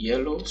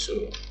yellow,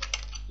 so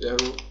 0,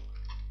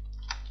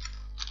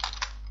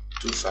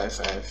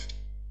 255,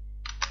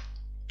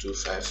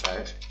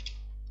 255.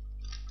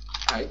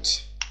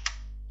 Height.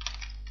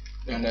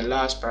 Then the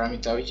last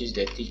parameter, which is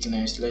the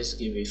thickness, let's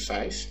give it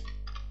 5.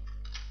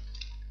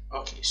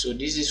 Okay, so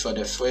this is for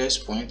the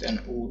first point,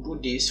 and we'll do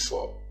this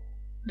for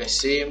the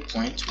same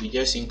point. We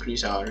just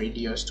increase our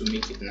radius to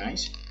make it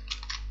nice.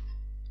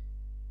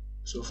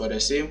 So for the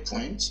same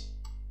point,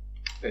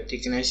 the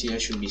thickness here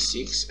should be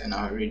 6 and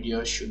our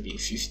radius should be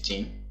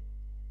 15,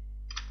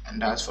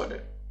 and that's for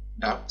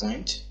that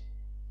point.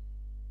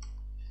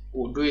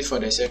 We'll do it for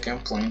the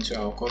second point, so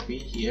I'll copy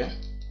here,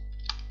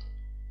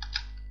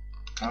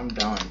 come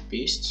down and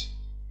paste.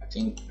 I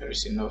think there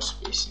is enough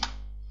spacing.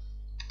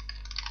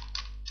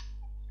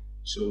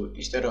 So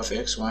instead of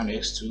x1,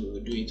 x2,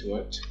 we'll do it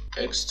what?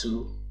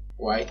 x2,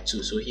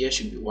 y2. So here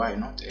should be y,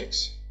 not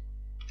x.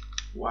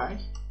 Y.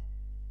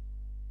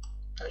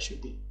 That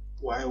should be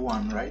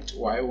y1, right?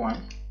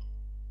 y1,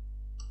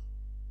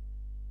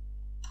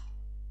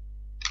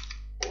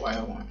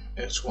 y1,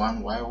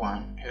 x1,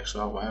 y1, xy,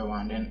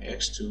 y1, then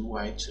x2,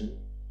 y2,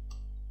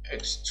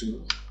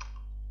 x2,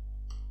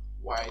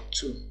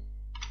 y2.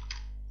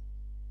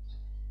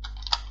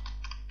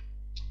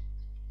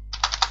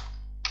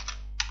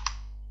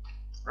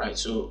 Alright,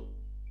 so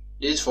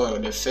this is for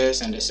the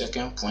first and the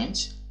second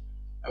point,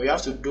 and we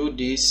have to do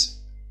this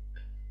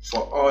for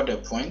all the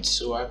points.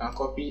 So I can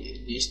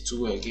copy these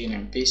two again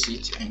and paste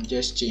it and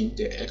just change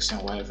the x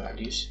and y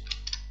values.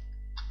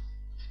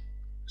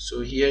 So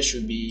here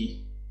should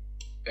be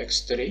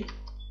x3,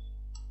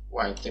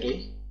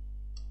 y3,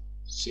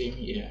 same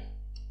here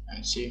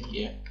and same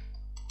here.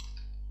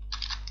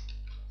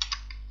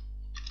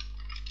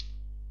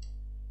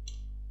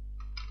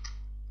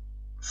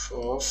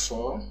 Four.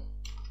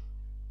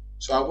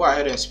 So I'll go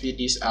ahead and speed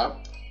this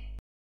up.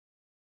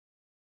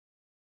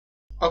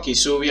 Okay,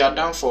 so we are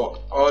done for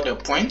all the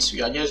points.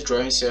 We are just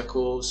drawing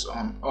circles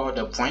on all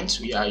the points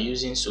we are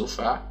using so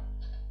far.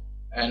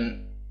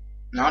 And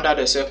now that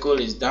the circle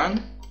is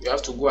done, we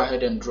have to go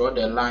ahead and draw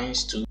the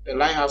lines too. The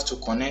line have to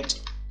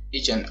connect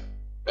each and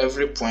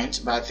every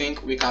point, but I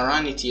think we can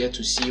run it here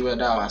to see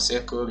whether our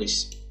circle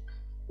is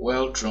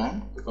well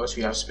drawn, because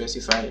we have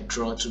specified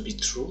draw to be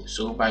true.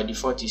 So by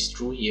default it's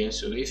true here.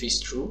 So if it's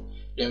true,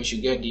 then we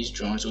should get this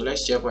drawn. So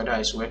let's check whether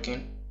it's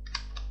working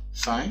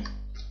fine.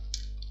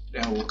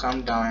 Then we'll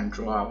come down and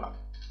draw our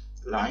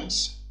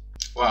lines.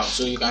 Wow,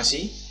 so you can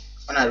see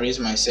when I raise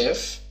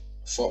myself,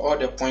 for all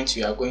the points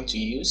we are going to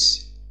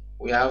use,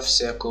 we have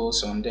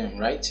circles on them,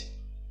 right?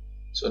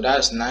 So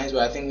that's nice,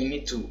 but I think we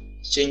need to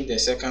change the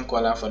second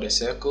color for the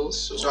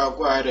circles. So I'll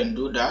go ahead and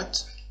do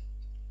that.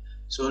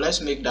 So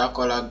let's make that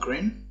color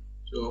green.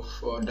 So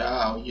for that,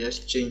 I'll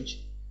just change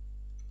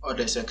all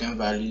the second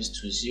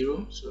values to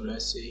 0. So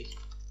let's say,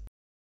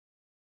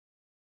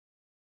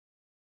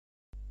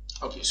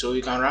 okay, so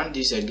we can run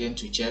this again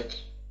to check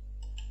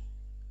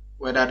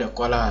whether the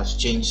color has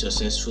changed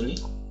successfully.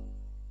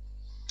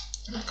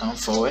 And come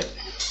forward.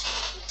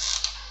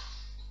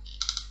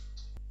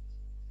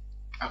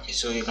 Okay,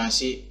 so you can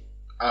see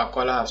our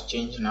color has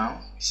changed now.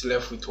 It's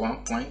left with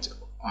 1 point,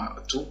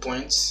 2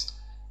 points.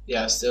 They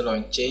are still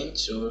unchanged.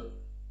 So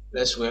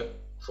let's work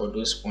for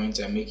those points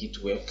and make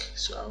it work.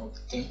 So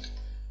I think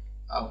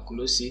I'll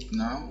close it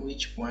now.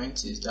 Which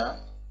point is that?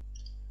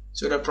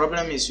 So the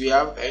problem is we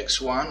have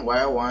x1,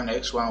 y1,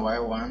 x1,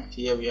 y1.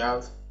 Here we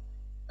have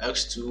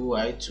x2,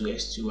 y2,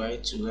 x2,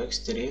 y2,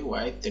 x3,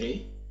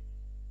 y3.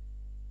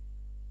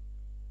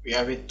 We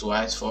have it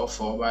twice, 4,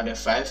 4, but the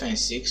 5 and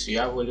 6, we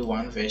have only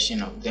one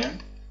version of them.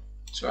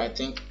 So I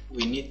think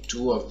we need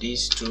 2 of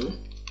these two.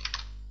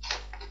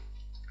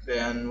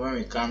 Then when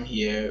we come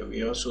here,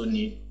 we also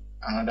need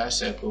another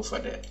circle for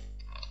the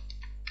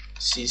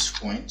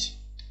 6th point.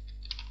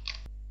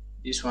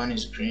 This one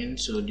is green,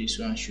 so this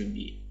one should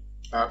be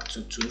back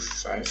to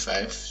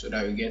 255 so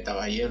that we get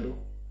our yellow.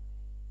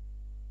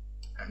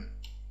 And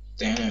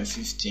 10 and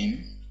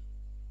 15,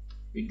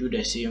 we do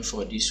the same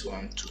for this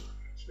one too.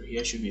 So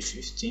here should be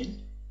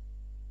 15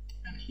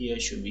 and here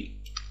should be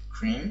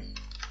green.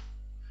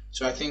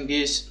 So I think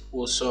this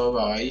will solve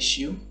our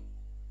issue.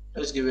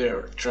 Let's give it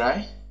a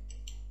try.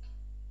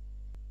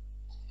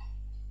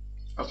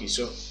 Okay,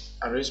 so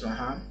I raise my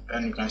hand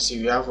and you can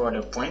see we have all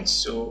the points.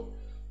 So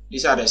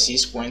these are the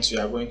 6 points we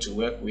are going to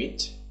work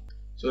with.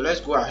 So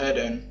let's go ahead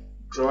and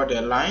draw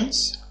the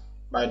lines.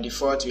 By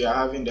default we are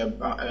having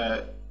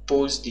the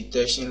post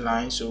detection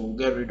line, so we'll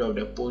get rid of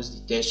the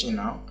post detection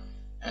now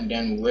and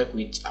then we'll work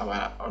with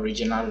our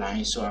original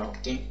line. So I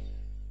think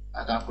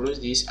I can close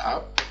this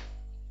up,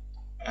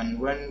 and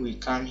when we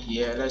come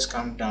here, let's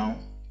come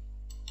down.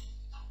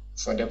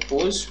 For the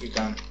post we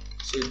can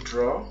say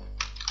draw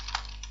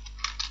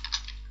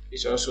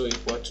is also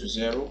equal to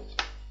 0,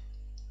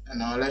 and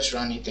now let's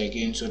run it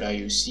again so that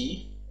you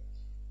see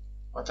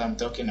what I'm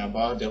talking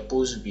about. The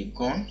post will be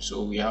gone,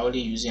 so we are only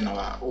using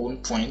our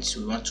own points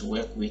we want to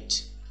work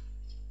with.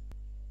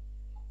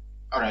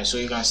 Alright, so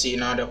you can see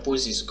now the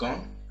post is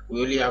gone.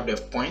 We only have the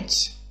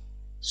points.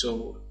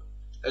 So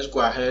let's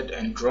go ahead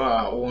and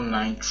draw our own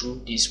line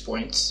through these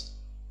points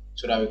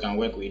so that we can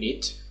work with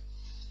it.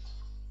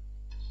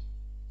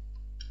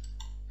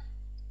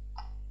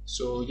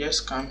 So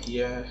just come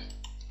here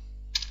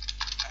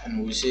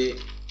and we'll say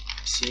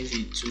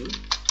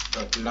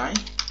cv2.line,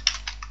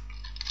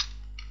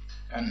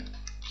 and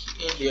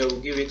in here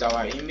we'll give it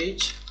our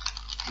image.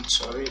 I'm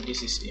sorry,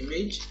 this is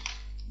image.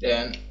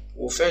 Then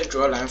we'll first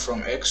draw a line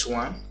from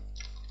x1.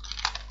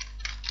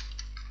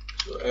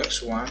 So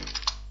x1,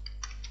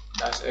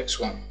 that's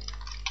x1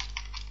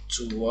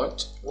 to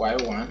what?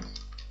 y1.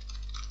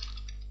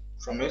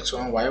 From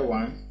x1,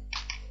 y1,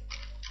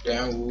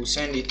 then we'll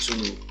send it to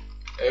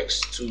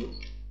x2,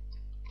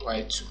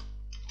 y2.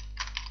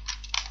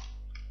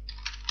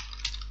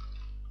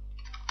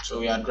 So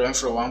we are drawing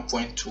from one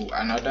point to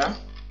another.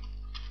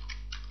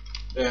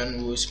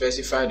 Then we'll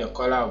specify the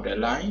color of the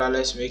line. Now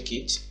let's make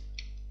it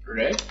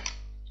red.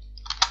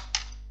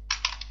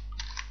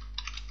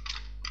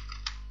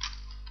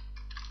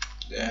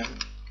 Then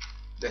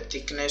the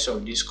thickness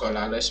of this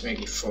color, let's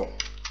make it 4.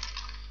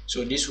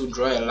 So this will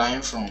draw a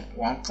line from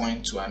one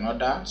point to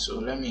another. So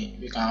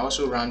we can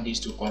also run this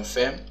to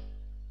confirm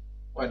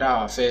whether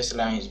our first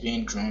line is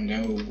being drawn.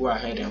 Then we'll go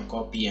ahead and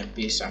copy and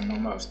paste some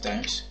number of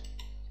times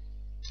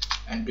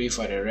and do it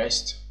for the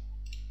rest.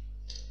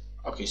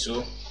 Okay,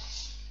 so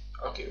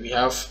we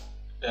have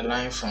the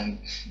line from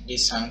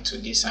this hand to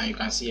this hand. You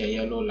can see a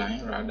yellow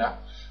line rather.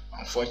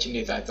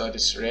 Unfortunately, I thought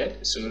it's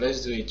red, so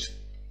let's do it.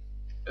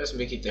 Let's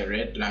make it a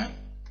red line,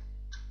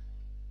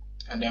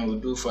 and then we'll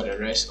do for the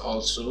rest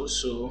also.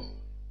 So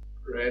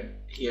red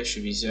here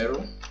should be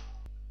 0.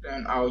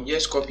 Then I'll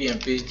just copy and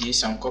paste this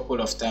some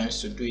couple of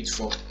times to do it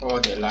for all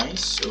the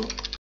lines. So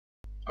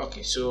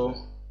okay, so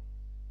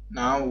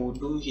now we'll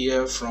do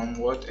here from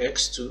what,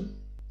 x2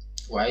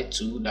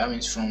 y2, that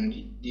means from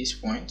this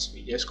point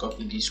we just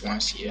copy these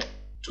ones here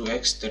to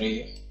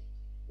x3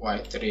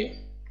 y3.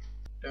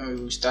 Then we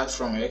will start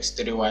from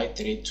x3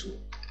 y3 to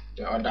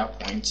the other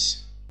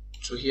points.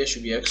 So here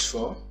should be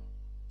x4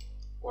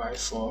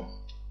 y4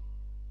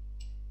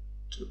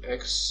 to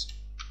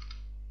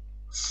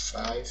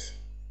x5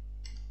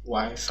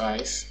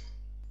 y5.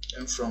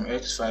 Then from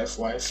x5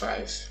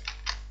 y5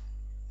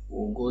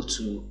 we'll go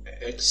to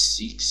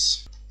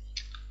x6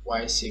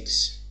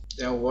 y6.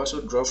 Then we'll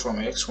also draw from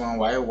x1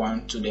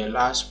 y1 to the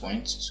last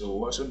point. So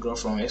we'll also draw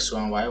from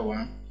x1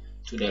 y1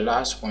 to the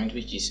last point,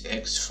 which is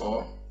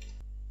x4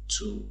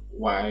 to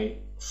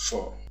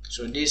y4.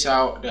 So this is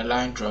how the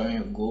line drawing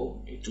will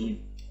go. It will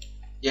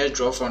just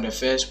draw from the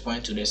first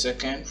point to the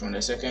second, from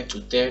the second to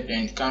third,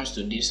 then it comes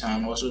to this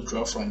hand, also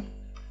draw from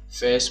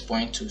first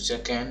point to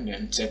second,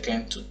 then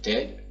second to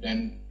third,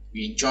 then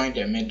we join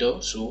the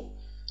middle. So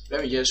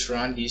let me just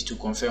run these to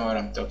confirm what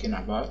I'm talking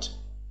about.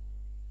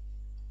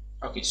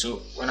 Okay,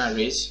 so when I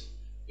raise,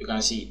 you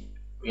can see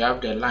we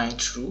have the line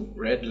through,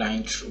 red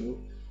line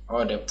through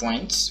all the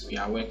points we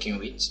are working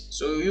with.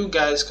 So you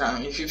guys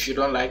can, if you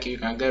don't like it, you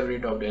can get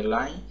rid of the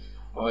line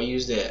or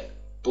use the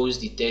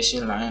post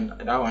detection line.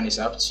 That one is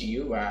up to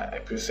you, but I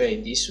prefer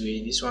it this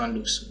way. This one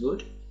looks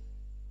good,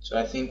 so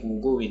I think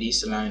we'll go with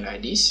this line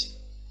like this.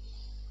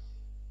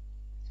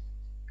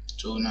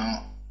 So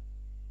now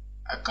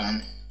I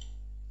can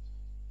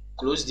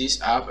close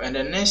this up, and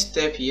the next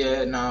step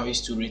here now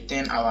is to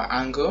return our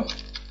angle.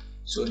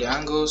 So the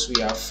angles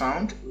we have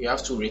found, we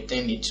have to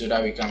return it so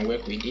that we can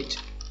work with it.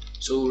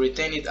 So we'll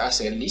return it as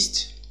a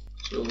list.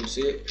 So we'll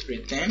say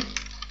return,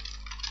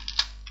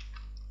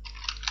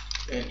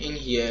 and in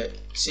here,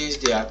 since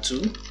there are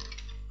 2,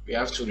 we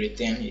have to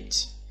return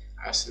it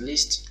as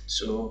list.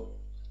 So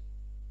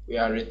we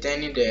are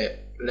returning the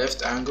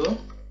left angle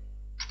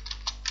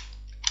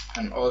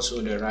and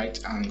also the right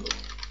angle.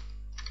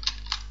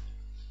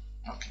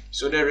 Okay,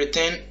 so the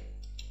return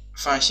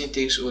function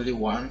takes only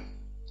one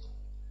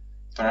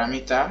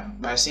parameter,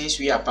 but since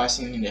we are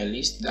passing in the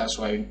list, that's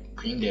why we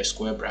bring the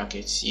square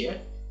brackets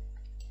here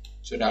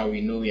so that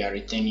we know we are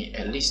returning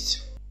a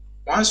list.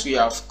 Once we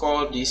have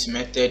called this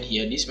method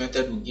here, this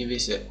method will give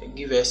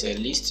us a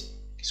list.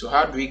 So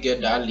how do we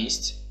get that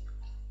list?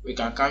 We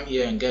can come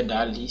here and get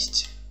that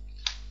list.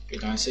 We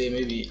can say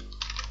maybe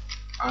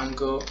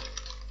angle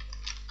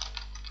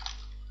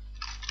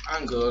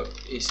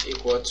is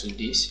equal to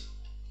this.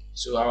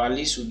 So our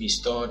list will be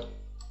stored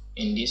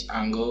in this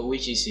angle,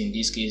 which is in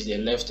this case the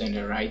left and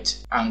the right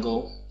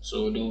angle.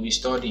 So they will be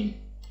stored in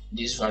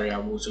this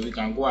variable. So we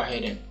can go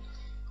ahead and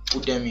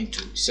put them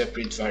into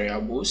separate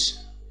variables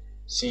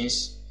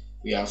since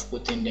we have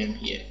put in them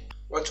here.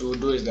 What we will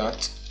do is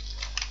that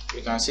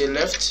we can say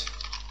left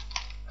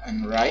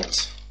and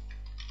right.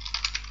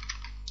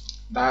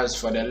 That is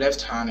for the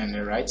left hand and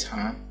the right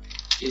hand.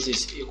 This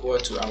is equal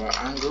to our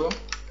angle,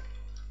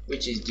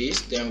 which is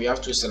this. Then we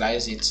have to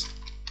slice it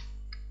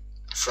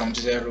from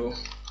 0,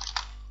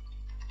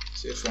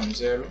 say from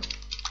 0,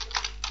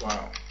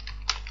 wow,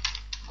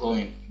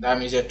 going. That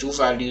means the two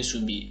values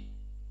will be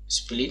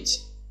split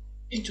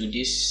into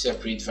these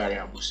separate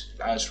variables.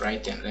 That's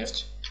right and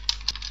left.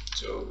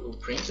 So we'll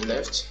print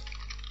left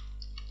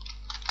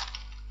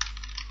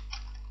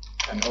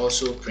and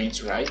also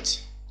print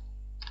right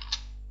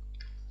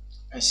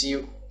and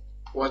see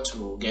what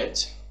we'll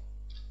get.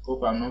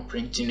 Hope I'm not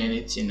printing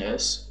anything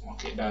else.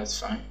 Okay, that's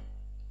fine.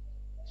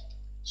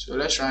 So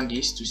let's run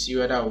this to see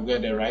whether we'll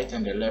get the right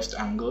and the left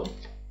angle.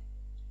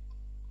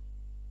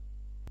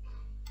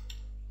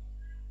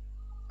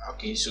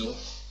 Okay, so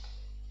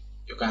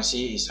you can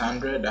see it's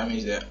 100. That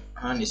means the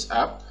hand is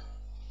up.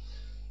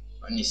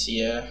 When it's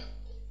here,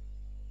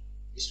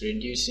 it's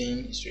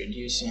reducing, it's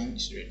reducing,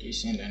 it's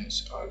reducing, then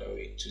it's all the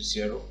way to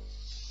 0.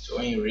 So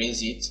when you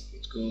raise it,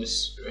 it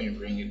goes. When you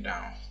bring it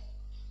down,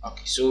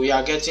 okay, so we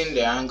are getting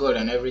the angle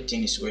and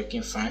everything is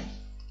working fine.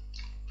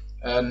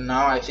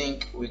 Now I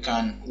think we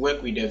can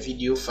work with the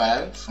video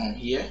file from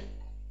here.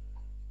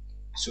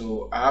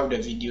 So I have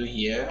the video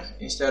here.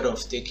 Instead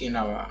of taking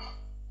our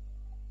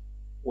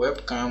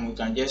webcam, we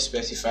can just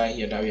specify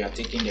here that we are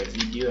taking the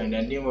video, and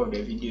the name of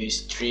the video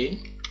is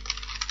train.mov,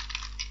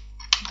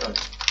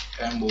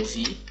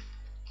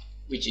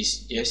 which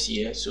is just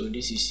here. So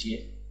this is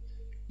here,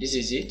 this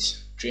is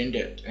it,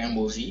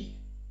 train.mov,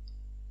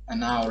 and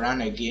now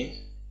run again.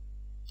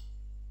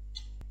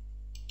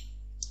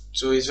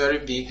 So it's very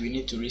big, we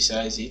need to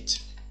resize it.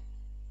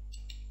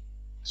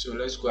 So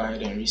let's go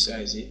ahead and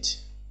resize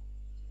it.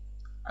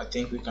 I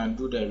think we can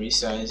do the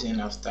resizing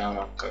after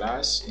our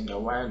class in the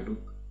while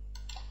loop.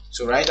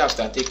 So right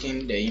after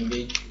taking the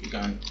image, we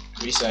can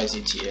resize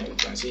it here. We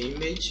can say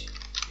image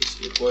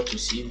equal to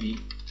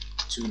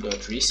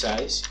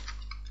cv2.resize.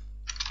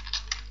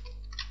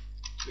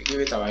 We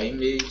give it our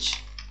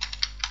image,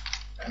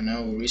 and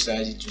now we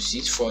resize it to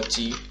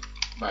 640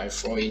 by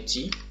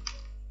 480.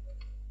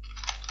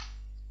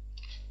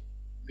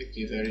 Make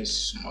it very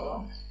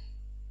small.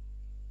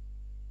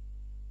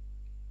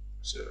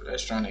 So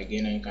let's run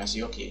again, and you can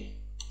see, okay,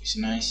 it's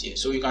nice here.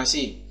 So you can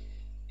see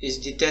it's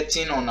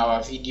detecting on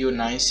our video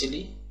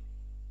nicely,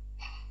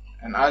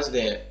 and as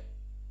the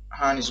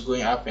hand is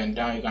going up and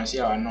down, you can see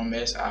our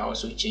numbers are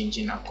also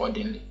changing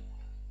accordingly.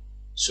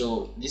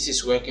 So this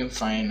is working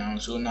fine now.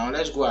 So now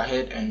let's go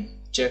ahead and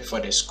check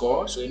for the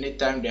score. So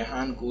anytime the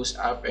hand goes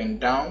up and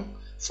down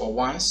for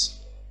once,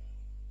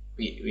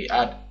 we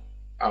add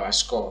our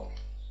score.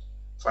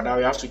 For that,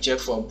 we have to check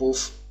for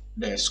both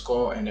the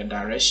score and the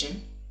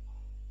direction.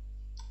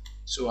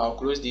 So I'll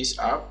close this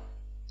up,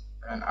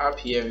 and up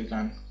here we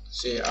can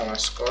say our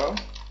score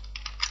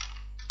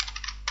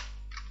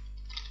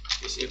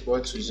is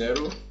equal to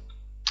 0.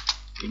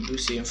 We do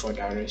same for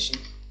direction.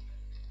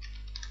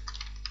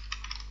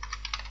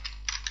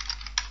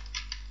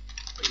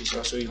 Is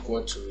also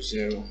equal to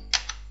 0.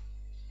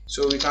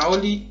 So we can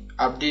only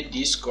update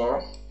this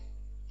score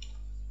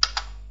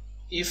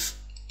if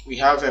we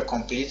have a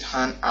complete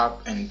hand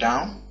up and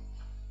down.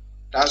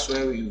 That's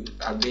where we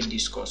update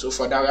this score. So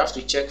for that, we have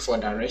to check for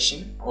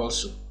direction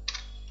also.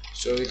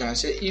 So we can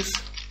say if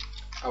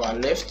our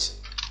left,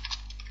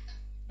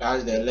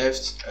 that's the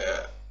left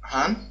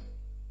hand,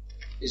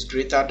 is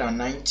greater than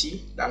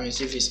 90, that means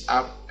if it's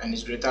up and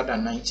is greater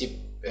than 90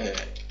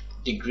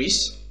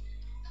 degrees,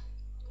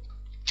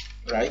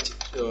 right?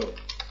 So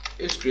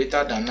it's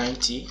greater than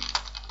 90.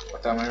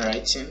 What am I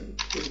writing?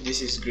 If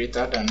this is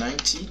greater than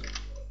 90,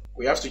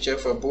 we have to check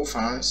for both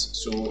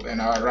hands. So,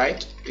 and our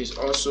right is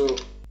also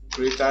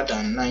greater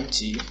than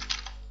 90,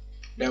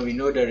 then we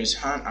know there is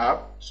hand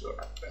up. So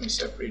let me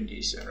separate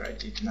this and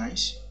write it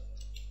nice.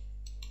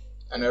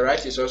 And the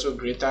right is also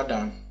greater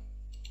than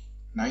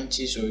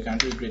 90, so we can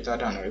do greater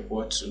than or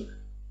equal to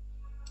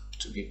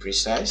be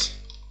precise.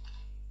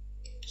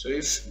 So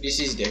if this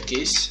is the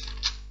case,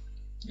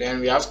 then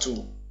we have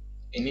to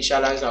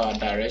initialize our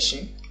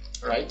direction,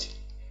 right?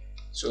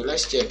 So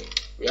let's check.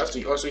 We have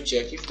to also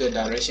check if the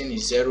direction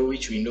is 0,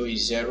 which we know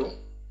is 0.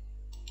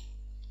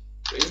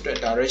 So if the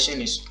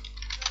direction is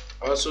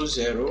also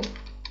 0,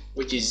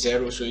 which is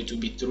 0, so it will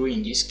be true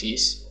in this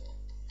case,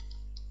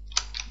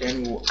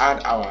 then we'll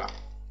add our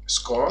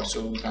score.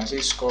 So we can say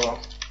score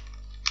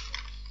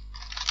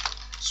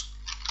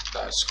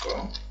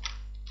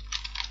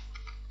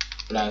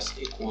plus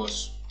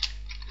equals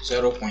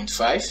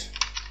 0.5.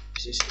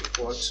 This is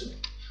equal to,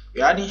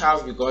 we're adding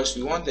half because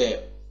we want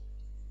the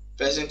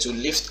person to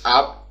lift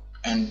up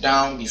and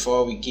down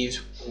before we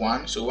give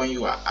 1. So when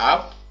you are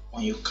up,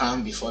 when you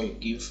count before you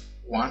give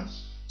 1.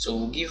 So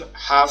we'll give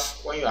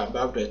half when you are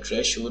above the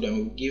threshold, and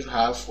we'll give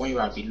half when you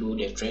are below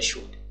the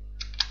threshold.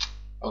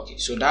 Okay,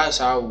 so that's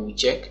how we'll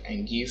check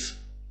and give.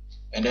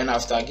 And then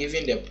after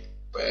giving the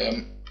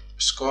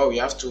score, we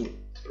have to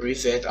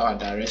revert our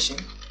direction.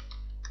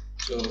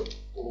 So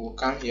we'll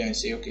come here and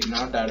say, okay,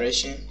 now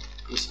direction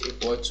is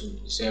equal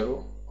to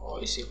 0,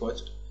 or is equal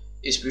to,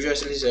 it's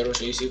previously 0,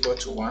 so it's equal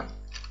to 1,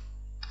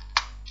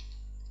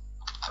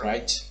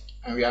 right?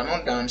 And we are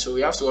not done, so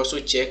we have to also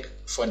check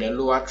for the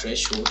lower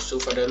threshold. So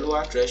for the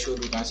lower threshold,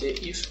 we can say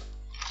if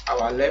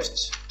our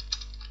left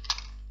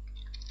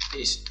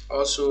is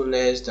also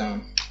less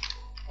than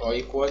or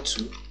equal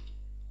to,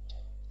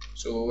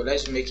 so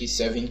let's make it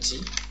 70,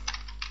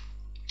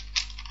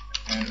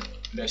 and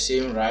the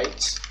same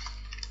right.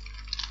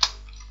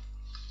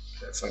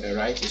 For the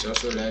right is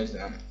also less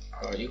than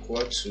or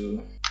equal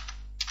to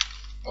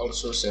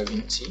also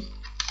 70.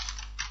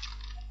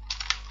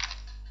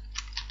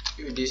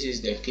 If this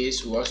is the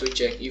case, we also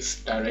check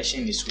if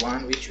direction is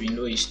 1, which we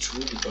know is true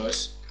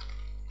because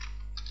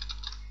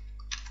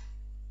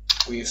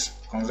we've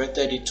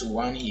converted it to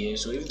 1 here.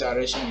 So if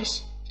direction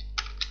is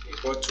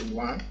equal to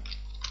 1,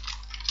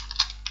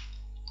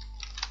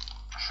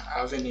 I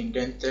haven't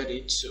indented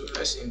it, so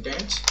let's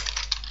indent.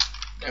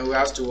 Then we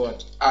have to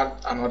what?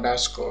 Add another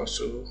score.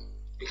 So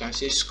we can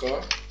say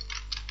score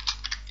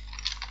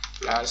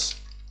plus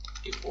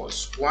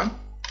equals 1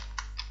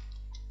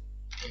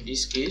 in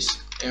this case.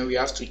 And we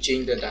have to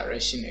change the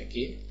direction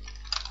again,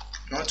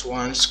 not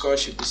 1. Score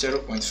should be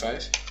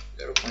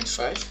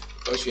 0.5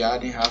 because we are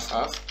adding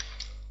half.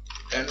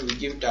 Then we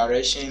give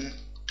direction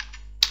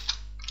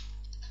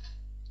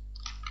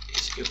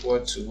is equal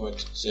to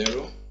what?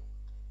 0,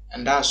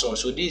 and that's all.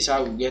 So this is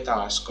how we get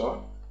our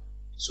score.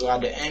 So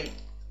at the end,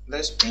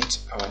 let's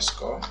print our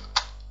score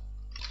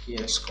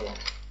here, score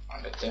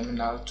on the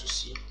terminal to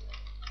see.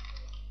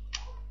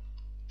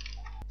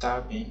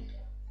 Tab in.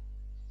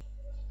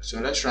 So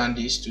let's run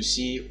this to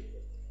see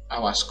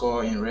our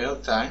score in real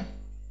time.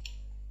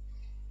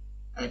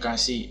 And you can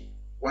see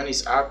when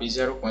it's up is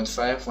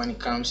 0.5, when it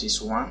comes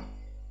is 1.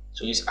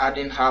 So it's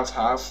adding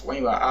half. When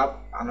you are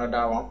up, another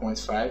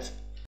 1.5.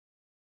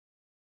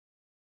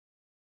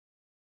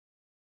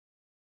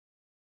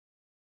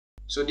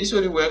 So this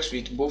only works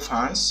with both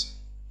hands.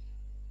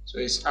 So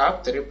it's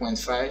up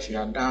 3.5, you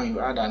are down, you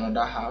add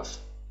another half,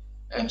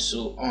 and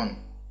so on.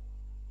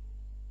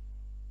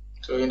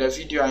 So in the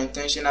video I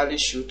intentionally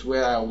shoot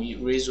where I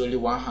will raise only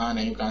one hand,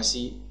 and you can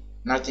see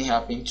nothing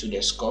happened to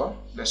the score.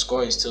 The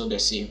score is still the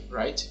same,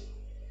 right?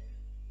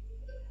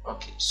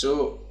 Okay,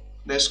 so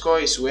the score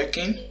is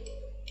working.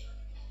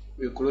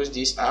 We close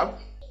this up.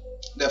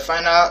 The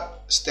final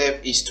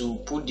step is to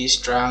put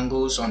these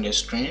triangles on the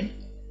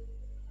screen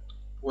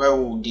where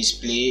we will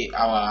display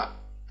our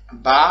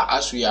bar.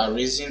 As we are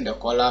raising, the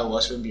color will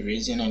also be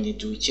raising, and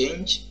it will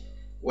change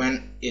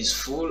when it's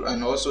full,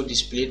 and also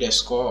display the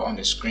score on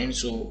the screen.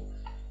 So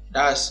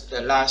that's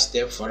the last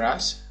step for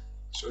us.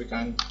 So we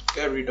can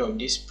get rid of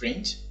this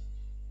print,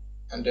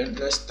 and then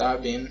let's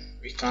tab in.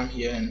 We come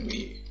here and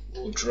we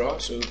will draw.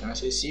 So we can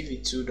say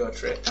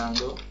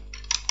cv2.rectangle,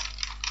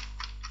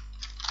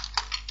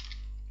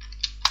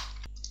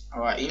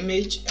 our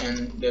image,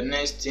 and the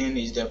next thing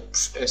is the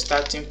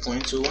starting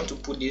point. So we want to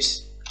put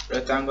this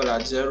rectangle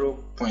at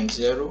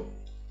 0.0,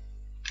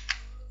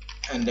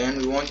 and then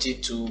we want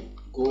it to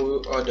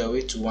go all the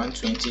way to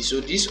 120.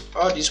 So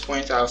all these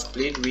points I've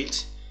played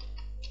with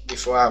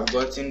before I've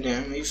gotten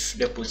them. If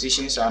the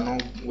positions are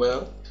not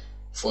well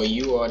for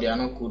you or they are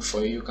not good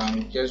for you, you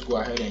can just go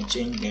ahead and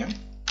change them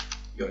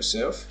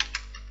yourself.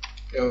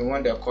 Then we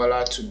want the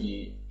color to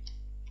be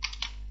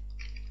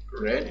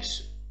red,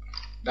 so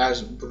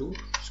that's blue,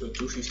 so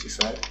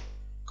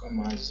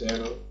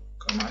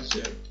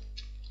 255,0,0.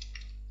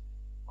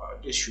 Wow,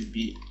 this should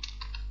be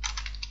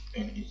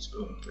in its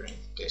own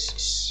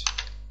parenthesis.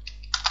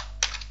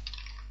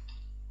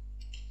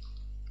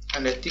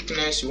 And the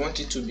thickness, you want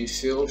it to be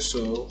filled,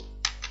 so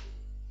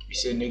we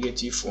say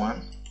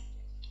 -1.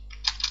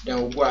 Then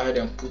we'll go ahead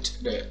and put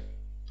the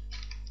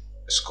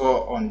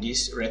score on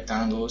this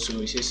rectangle. So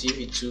we say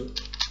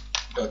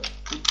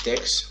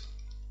cv2.putText.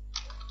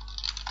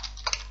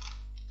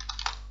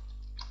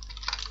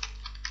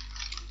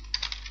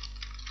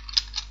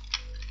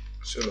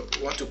 So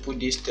we want to put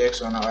this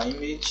text on our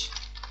image.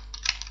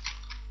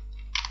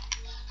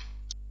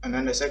 And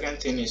then the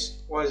second thing is,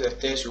 what is the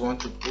text we want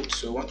to put?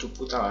 So we want to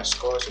put our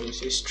score, so we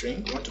say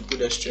string. We want to put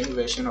the string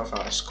version of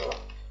our score,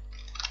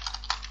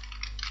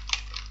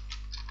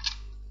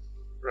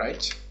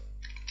 right?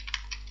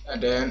 And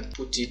then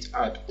put it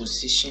at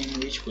position.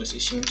 Which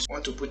positions? We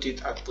want to put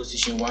it at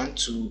position 1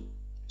 to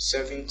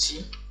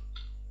 70.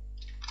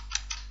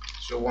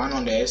 So 1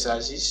 on the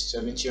x-axis,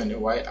 70 on the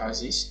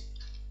y-axis.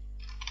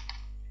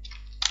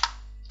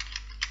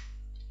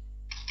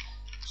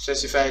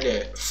 Specify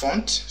the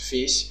font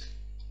face.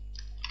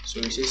 So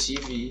we say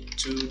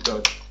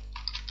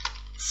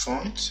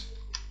cv2.font.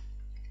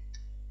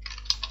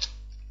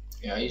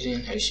 We are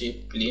using a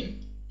shape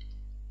plane.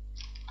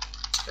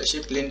 The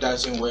shape plane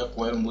doesn't work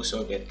well most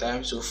of the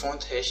time, so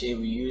font hair shape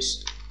we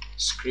use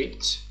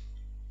script,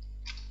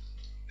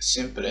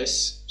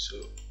 simplest.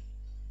 So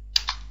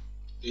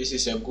this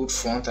is a good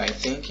font, I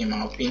think, in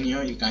my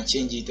opinion. You can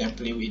change it and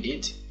play with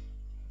it.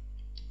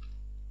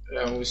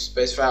 Then we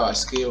specify our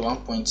scale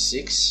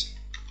 1.6,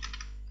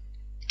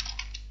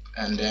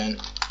 and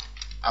then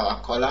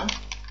our color.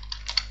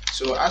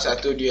 So as I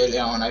told you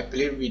earlier on, I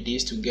played with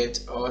this to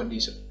get all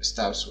these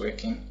stuffs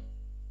working.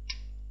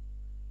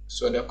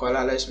 So the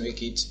color, let's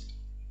make it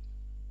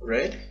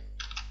red,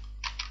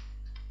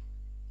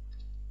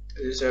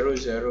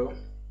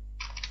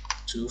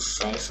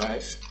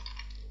 00255.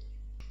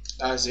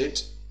 That's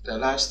it. The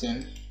last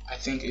thing I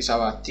think is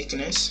our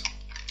thickness.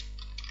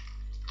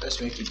 Let's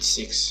make it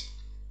 6.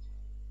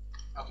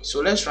 Okay,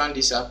 so let's run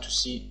this up to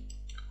see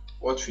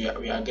what we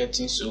are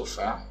getting so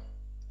far.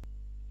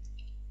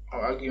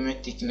 Our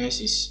argument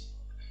thickness is,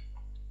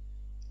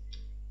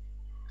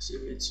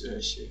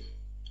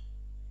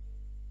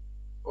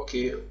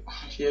 okay,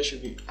 here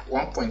should be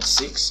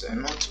 1.6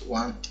 and not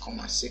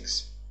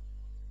 1.6.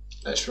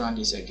 Let's run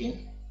this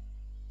again.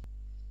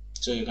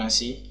 So you can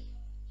see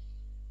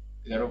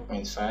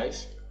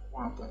 0.5,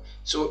 1.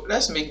 So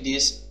let's make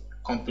this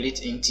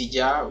complete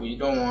integer. We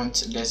don't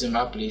want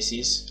decimal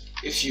places.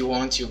 If you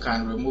want, you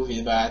can remove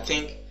it, but I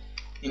think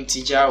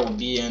integer will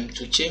be, and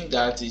to change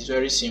that is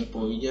very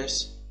simple. You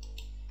just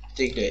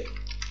take the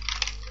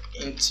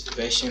int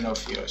version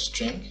of your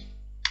string.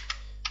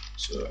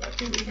 So I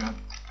think we can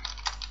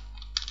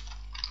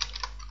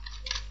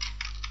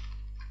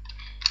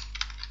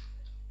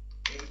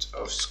int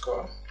of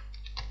score,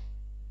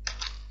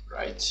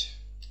 right?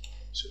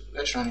 So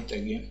let's run it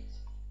again.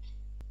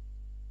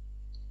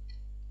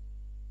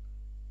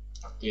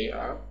 Okay,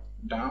 up,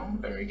 down,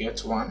 then we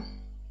get 1.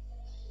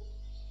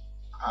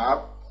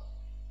 Up,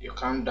 you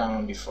come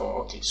down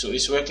before. Okay, so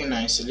it's working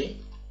nicely.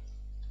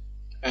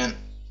 And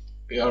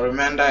you'll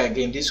remember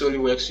again, this only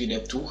works with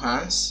the 2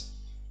 hands.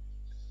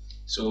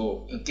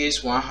 So in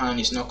case one hand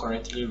is not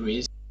correctly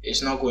raised,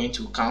 it's not going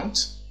to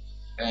count,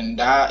 and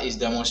that is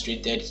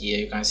demonstrated here.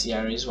 You can see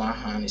I raise one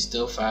hand, is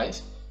still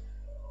 5.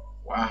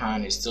 One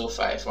hand is still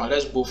 5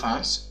 unless both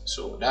hands.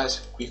 So that's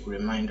a quick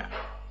reminder.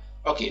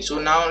 Okay, so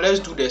now let's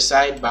do the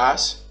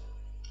sidebars,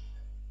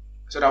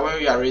 so that when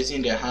we are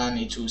raising the hand,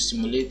 it will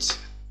simulate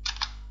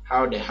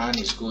how the hand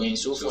is going.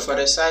 So for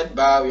the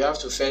sidebar, we have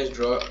to first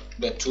draw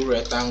the two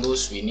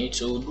rectangles we need.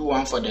 So we'll do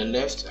one for the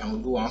left and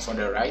we'll do one for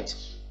the right.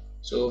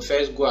 So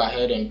first go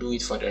ahead and do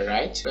it for the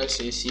right. Let's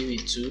say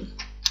CV2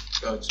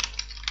 dot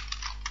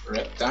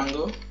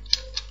rectangle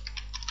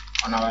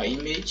on our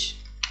image,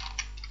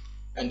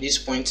 and these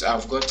points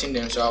I've gotten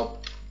them, so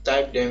I'll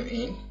type them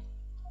in.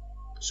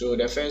 So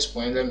the first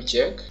point, let me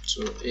check,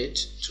 so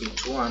 8 to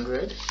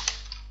 200.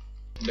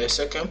 The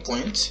second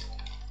point,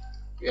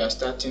 we are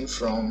starting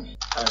from,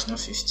 that's not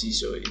 50,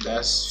 so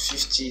that's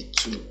 50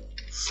 to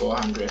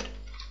 400.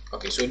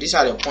 Okay, so these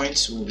are the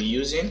points we'll be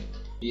using.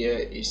 Here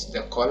is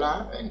the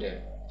color and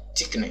the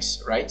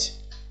thickness, right?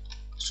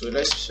 So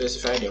let's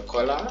specify the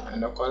color,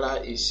 and the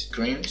color is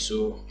green,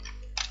 so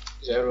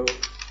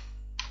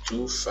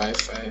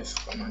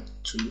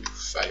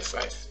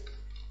 0255,255.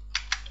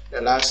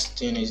 The last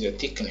thing is the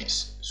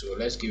thickness, so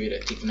let's give it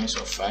a thickness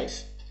of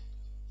 5.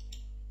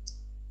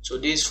 So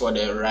this is for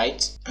the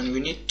right, and we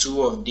need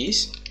two of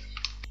these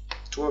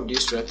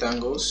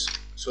rectangles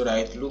so that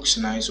it looks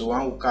nice. So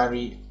one will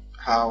carry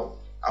how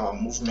our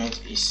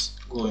movement is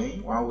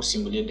going, one will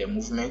simulate the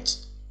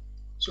movement.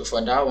 So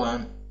for that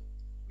one,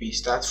 we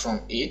start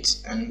from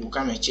 8 and we'll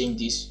come and change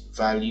these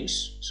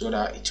values so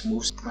that it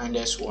moves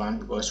 -1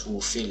 because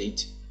we'll fill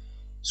it.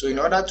 So in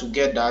order to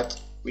get that,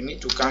 we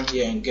need to come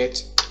here and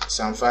get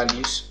some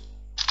values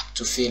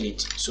to fill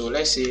it. So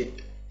let's say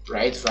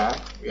right var,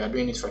 we are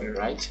doing it for the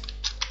right,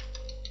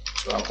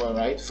 so I'll call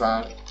right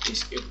var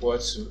is equal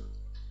to,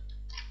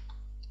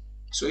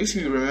 so if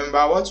you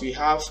remember what we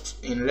have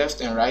in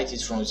left and right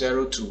is from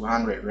 0 to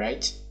 100,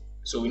 right?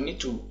 So we need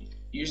to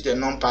use the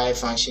numpy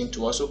function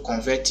to also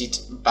convert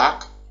it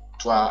back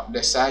to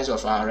the size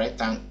of our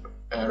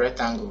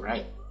rectangle,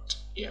 right?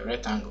 Yeah,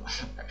 rectangle.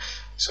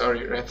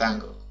 Sorry,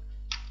 rectangle.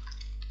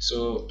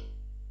 So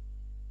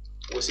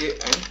we'll say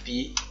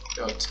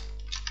np.interp.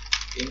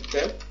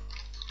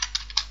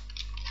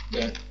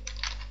 Then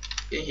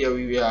in here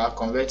we are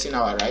converting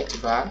our right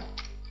var.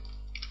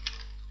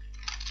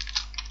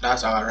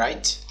 That's our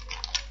right.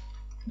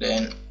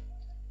 Then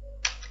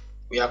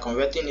we are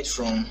converting it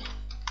from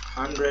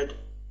 100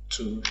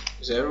 to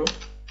 0,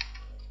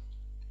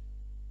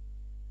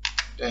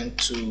 then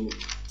to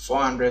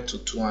 400 to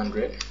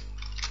 200,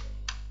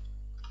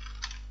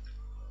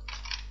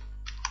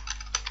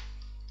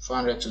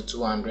 400 to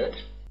 200.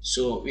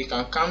 So we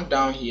can come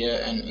down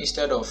here, and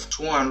instead of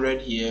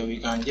 200 here, we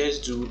can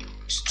just do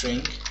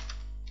string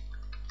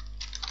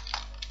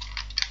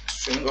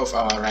of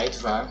our right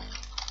var,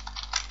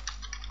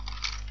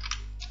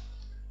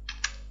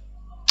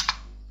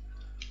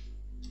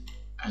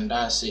 and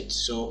that's it.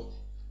 So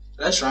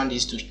let's run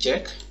this to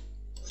check.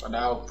 For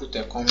that, I'll put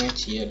a comment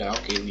here that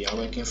okay, we are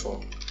working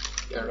for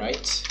the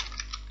right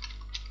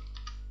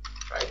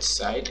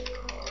side,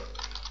 or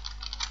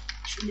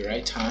should be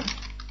right hand.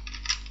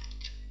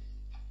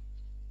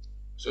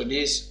 So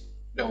this is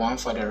the one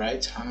for the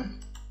right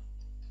hand.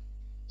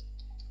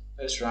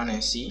 Let's run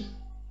and see.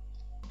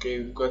 Okay,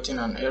 we've gotten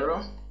an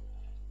error.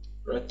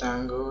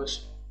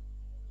 Rectangles,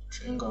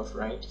 string of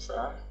right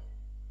var.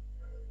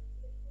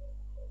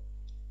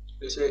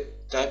 They say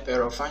type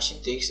error,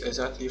 function takes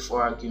exactly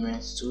 4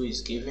 arguments, 2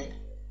 is given.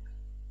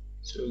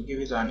 So we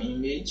give it an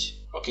image.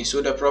 Okay,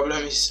 so the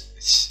problem is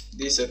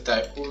this is a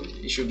typo.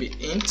 It should be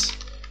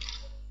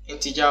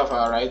integer of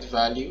our right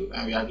value,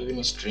 and we are giving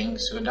a string,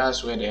 so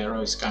that's where the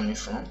error is coming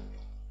from.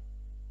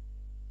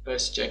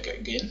 Let's check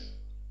again,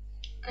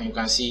 and you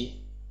can see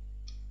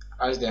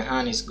as the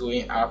hand is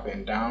going up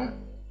and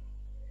down,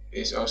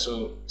 it's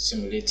also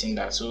simulating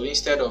that. So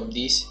instead of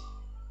this,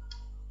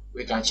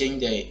 we can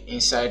change the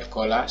inside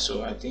color.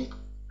 So I think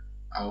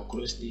I'll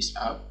close this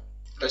up.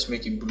 Let's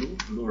make it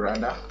blue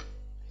rather.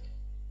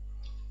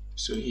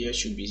 So here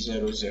should be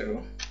 0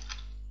 0,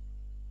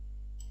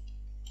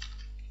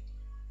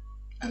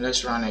 and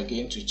let's run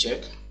again to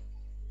check.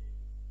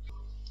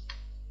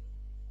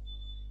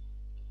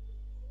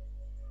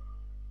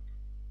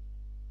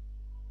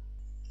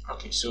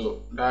 Okay,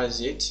 so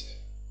that's it.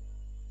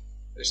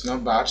 It's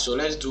not bad. So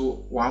let's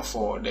do one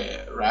for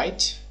the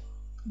left.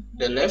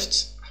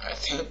 I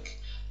think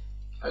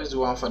let's do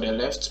one for the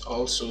left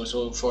also.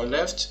 So for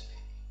left,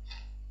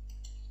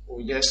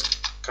 we just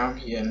come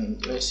here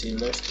and let's say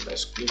left.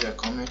 Let's give a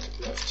comment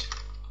left,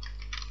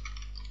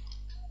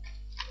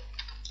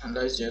 and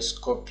let's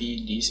just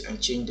copy this and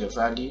change the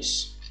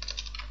values.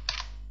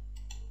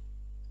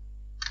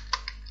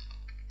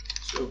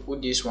 So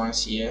put these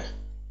ones here,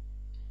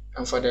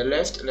 and for the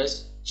left,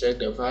 let's check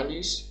the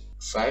values.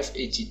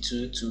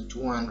 582 to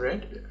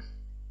 200.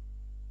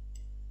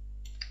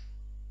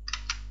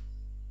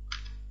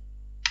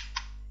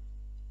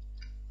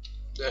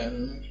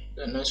 Then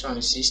the next one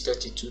is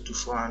 632 to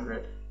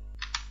 400.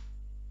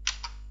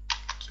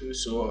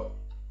 So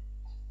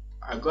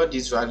I got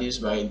these values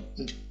by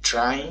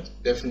trying,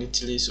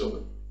 definitely.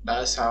 So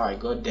that's how I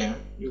got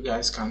them. You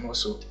guys can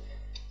also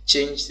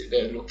change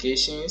the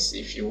locations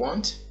if you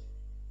want.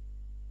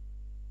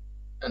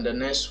 And the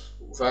next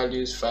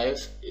value is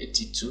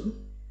 582.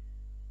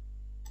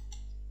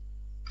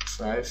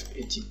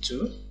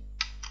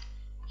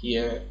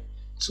 here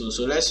too.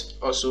 So let's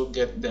also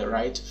get the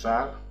right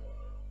val.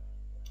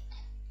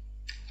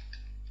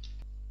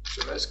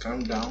 So let's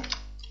come down,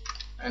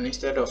 and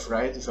instead of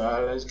right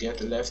val, let's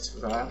get left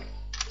val.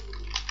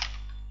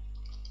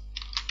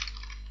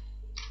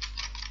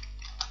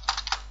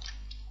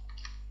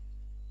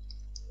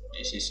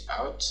 This is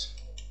out,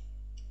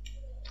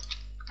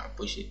 and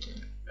push it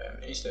in.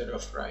 Instead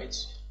of right,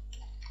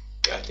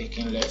 we are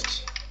taking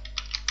left.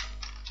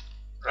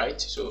 Right,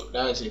 so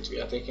that's it,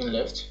 we are taking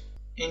left.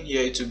 In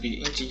here it will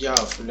be integer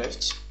of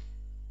left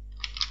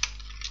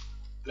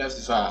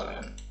val,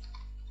 and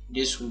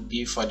this will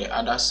be for the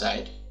other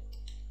side.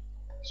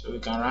 So we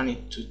can run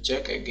it to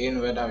check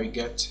again whether we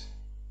get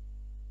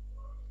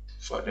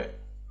for the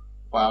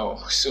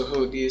wow.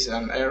 So this is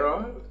an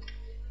error,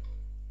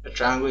 the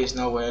triangle is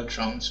not well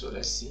drawn. So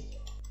let's see.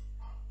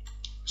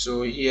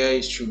 So here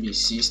it should be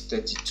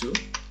 632,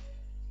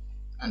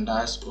 and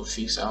that will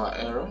fix our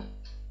error.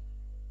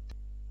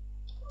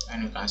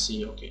 And you can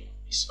see, okay,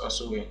 it's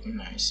also working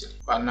nicely.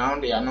 But now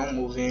they are not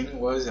moving.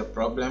 What's the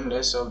problem?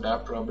 Let's solve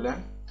that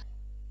problem.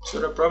 So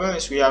the problem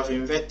is we have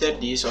inverted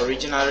these.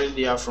 Originally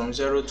they are from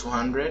 0 to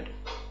 100,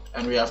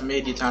 and we have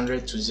made it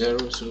 100 to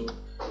 0. So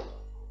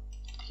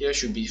here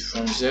should be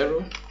from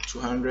 0 to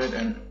 100,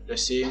 and the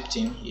same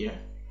thing here.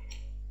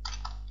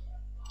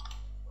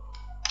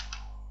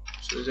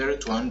 So 0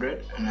 to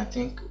 100, and I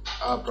think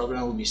our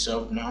problem will be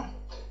solved now.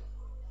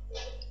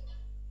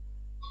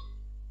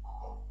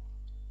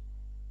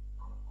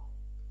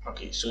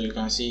 Okay, so you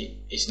can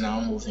see it's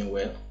now moving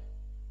well.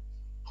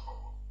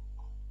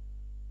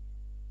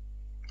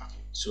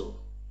 Okay, so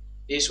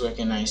it's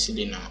working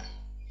nicely now.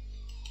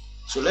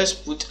 So let's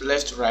put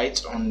left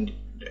right on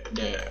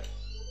the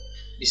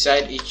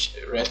beside each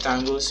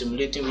rectangle,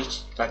 simulating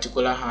which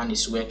particular hand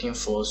is working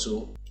for.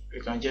 So we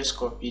can just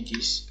copy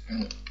this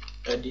and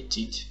edit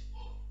it.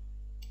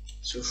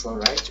 So for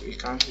right, we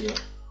come here,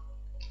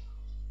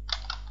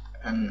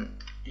 and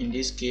in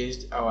this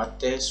case our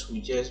text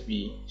will just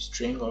be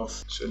string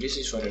of. So this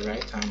is for the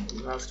right hand,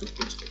 we have to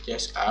put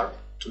just R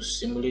to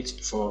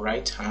simulate for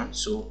right hand.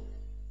 So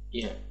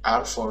yeah,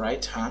 R for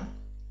right hand,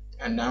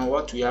 and now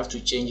what we have to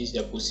change is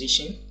the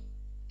position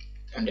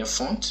and the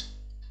font.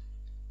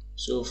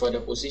 So for the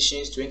position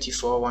is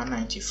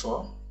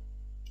 24,194,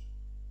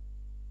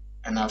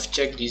 and I've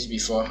checked this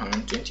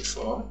beforehand,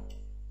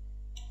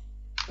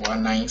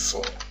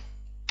 24,194.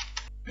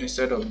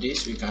 Instead of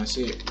this, we can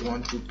say we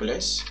want to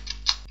place.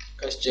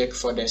 Let's check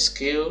for the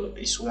scale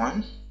is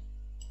 1,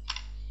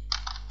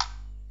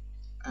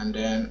 and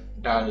then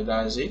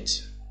that's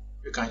it.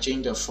 We can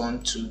change the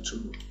font to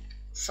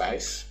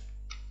 5.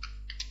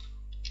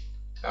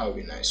 That would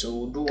be nice. So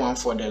we'll do one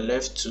for the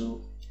left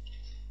too.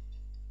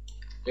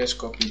 Just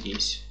copy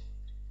this,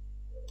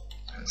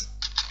 and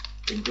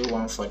we do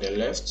one for the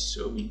left.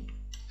 So we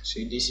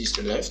see this is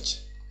the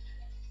left,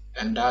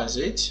 and that's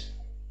it.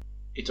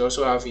 It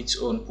also have its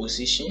own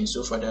position.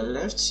 So for the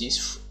left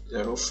is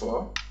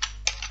 04,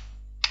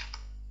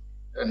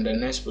 and the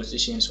next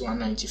position is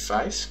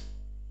 195.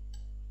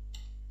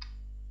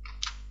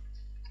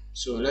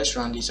 So let's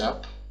run this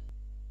up.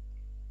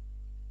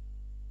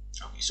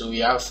 Okay, so we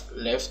have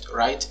left,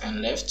 right,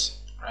 and left,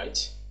 right.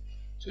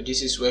 So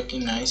this is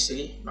working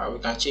nicely, but we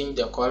can change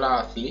the color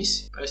at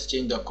least. Let's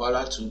change the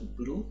color to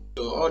blue.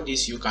 So all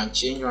this you can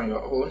change on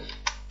your own.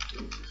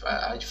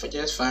 I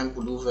just find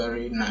blue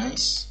very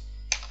nice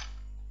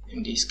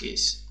in this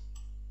case.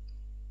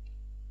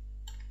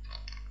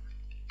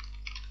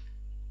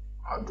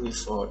 I'll do it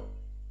for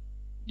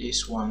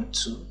this one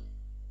too,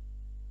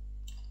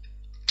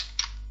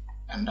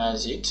 and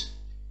that's it.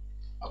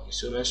 Okay,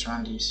 so let's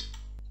run this,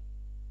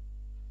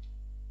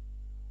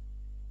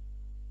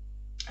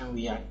 and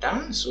we are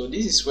done. So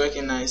this is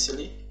working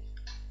nicely,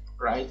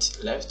 right,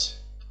 left.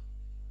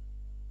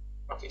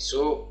 Okay,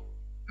 so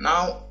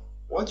now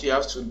what you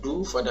have to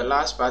do for the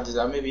last part is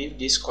that maybe if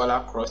this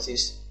color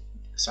crosses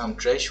some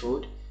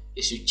threshold,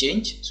 it should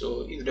change.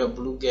 So if the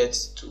blue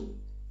gets to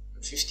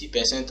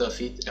 50% of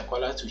it, the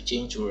color to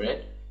change to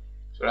red,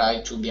 so that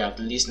it will be at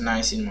least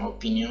nice in my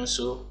opinion.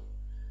 So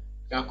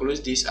you can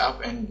close this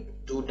up and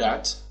do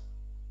that.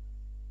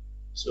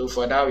 So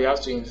for that we have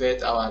to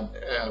invert our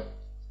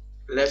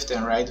left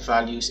and right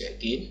values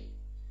again,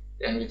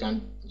 then we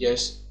can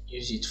just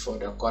use it for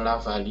the color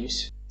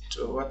values.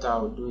 So what I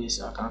will do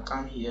is I can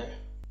come here,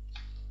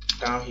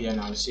 down here,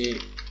 and I'll say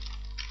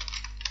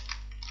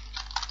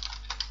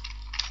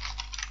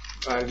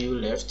value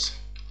left,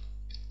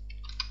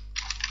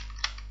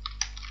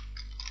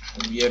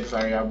 weird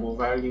variable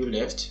value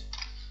left,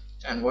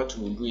 and what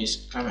we'll do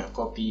is come and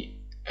copy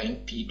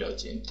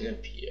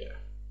np.interp here,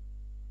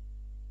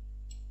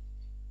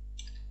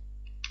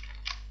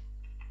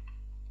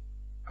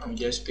 and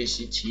just paste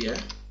it here,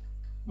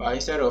 but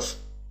instead of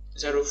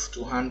 0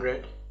 to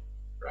 100,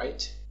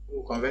 right,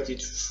 we'll convert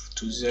it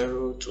to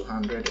 0 to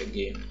 100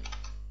 again,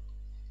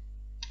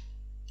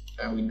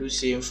 and we do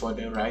same for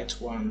the right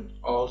one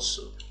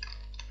also.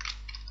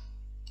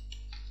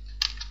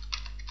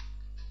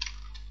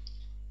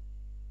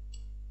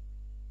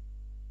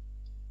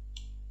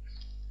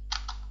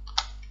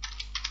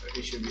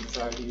 This should be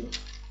value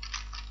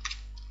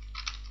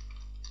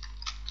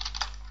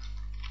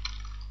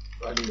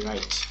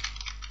right.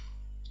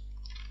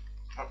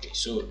 Okay,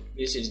 so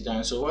this is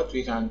done. So what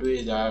we can do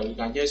is that we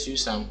can just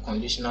use some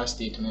conditional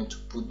statement to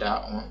put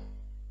that on,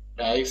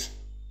 that if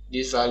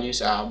these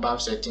values are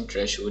above certain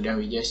threshold, then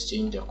we just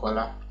change the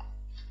color.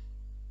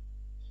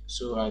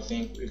 So I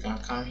think we can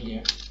come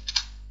here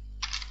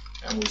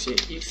and we say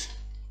if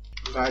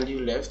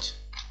value left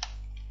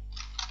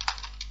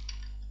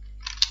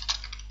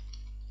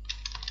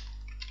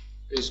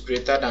is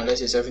greater than, let's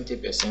say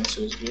 70%,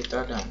 so it's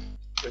greater than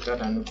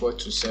or equal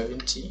to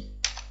 70,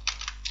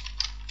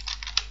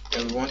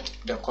 then we want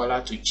the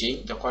color to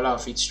change, the color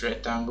of each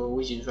rectangle,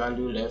 which is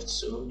value left.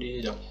 So this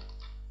is the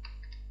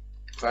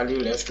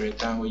value left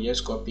rectangle.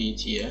 Just copy it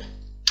here,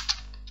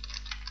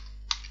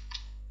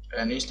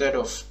 and instead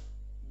of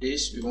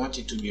this we want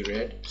it to be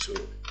red, so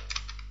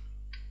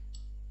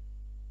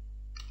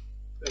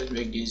let's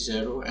make this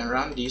 0 and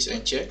run this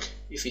and check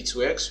if it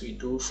works. We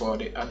do for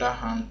the other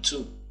hand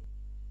too.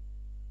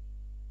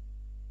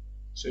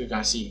 So you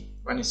can see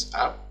when it's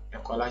up, the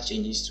color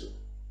changes to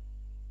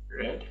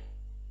red.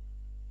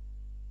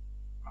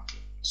 Okay,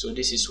 so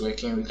this is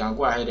working. We can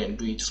go ahead and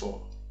do it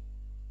for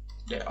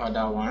the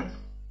other one.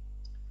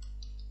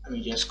 Let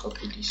me just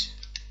copy this,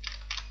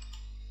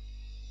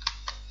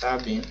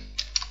 tab in,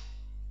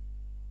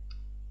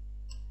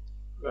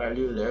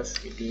 value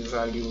left, we do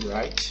value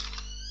right.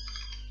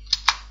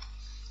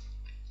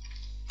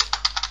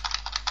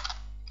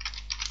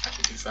 That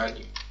should be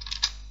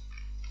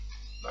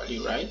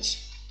value right.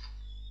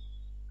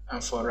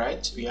 And for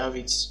right, we have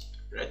its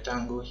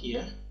rectangle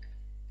here,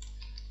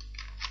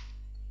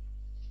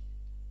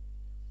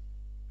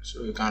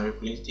 so we can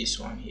replace this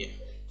one here.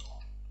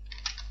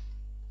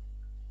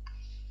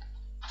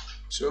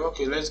 So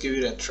okay, let's give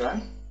it a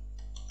try.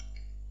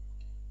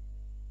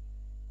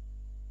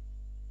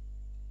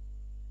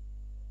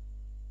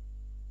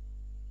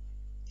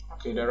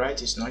 Okay, the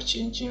right is not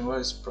changing.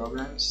 What is the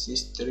problem? Is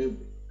this 3?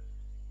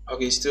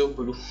 Okay, it's still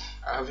blue.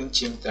 I haven't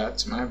changed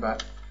that, my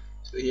bad.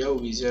 So here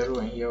will be 0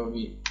 and here will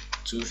be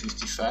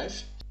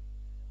 255.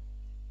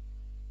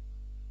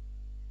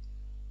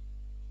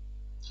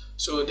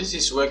 So this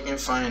is working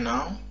fine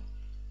now.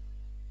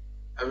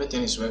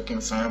 Everything is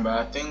working fine, but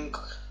I think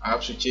I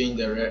have to change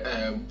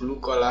the blue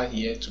color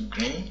here to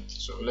green.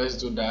 So let's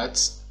do that.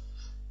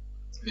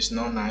 It's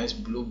not nice,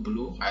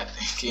 blue. I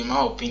think, in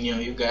my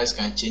opinion, you guys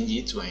can change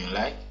it when you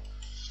like.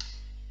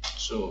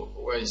 So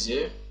where is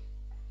it?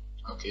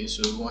 Okay,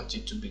 so we want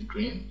it to be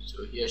green,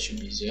 so here should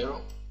be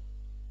 0.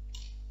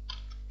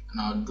 And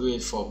I'll do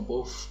it for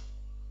both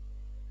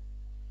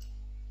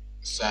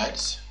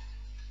sides,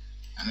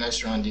 and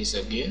let's run this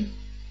again.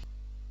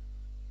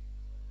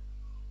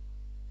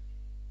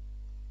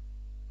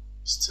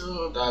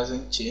 Still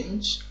doesn't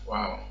change.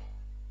 Wow.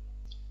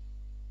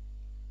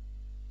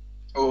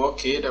 Oh,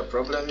 okay, the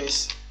problem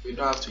is we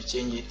don't have to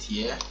change it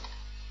here.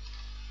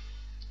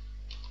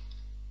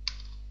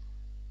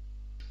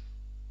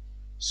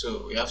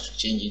 So we have to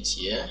change it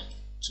here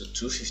to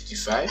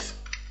 255.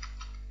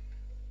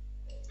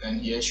 And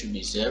here should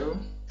be 0.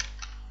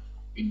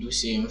 We do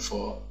same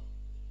for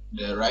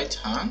the right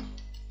hand,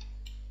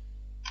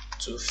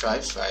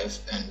 255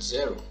 and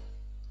 0.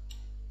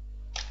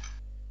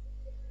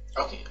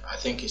 Okay, I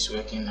think it's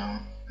working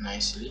now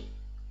nicely.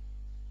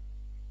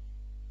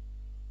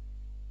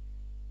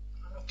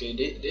 Okay,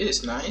 this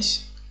is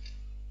nice.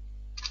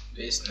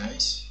 This is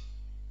nice.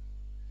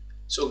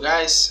 So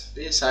guys,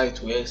 this is how it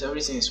works.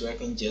 Everything is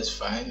working just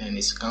fine and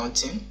it's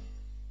counting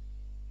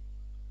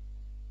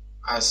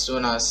as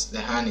soon as the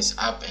hand is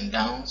up and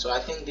down. So I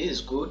think this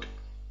is good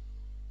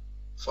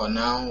for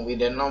now. With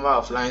the number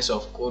of lines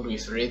of code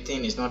we've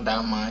written, it's not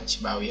that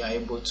much, but we are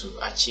able to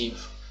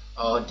achieve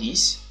all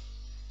this.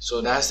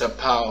 So that's the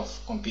power of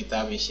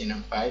computer vision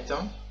and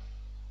Python.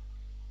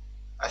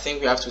 I think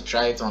we have to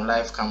try it on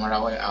live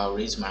camera, where I'll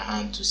raise my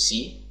hand to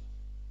see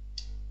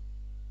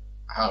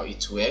how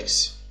it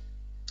works.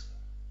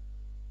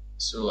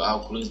 So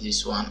I'll close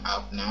this one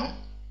up now,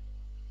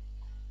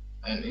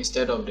 and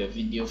instead of the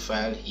video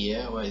file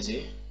here, where is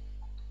it?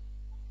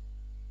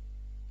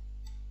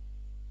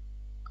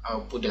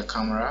 I'll put the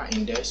camera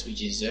index,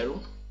 which is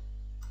 0,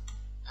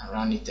 and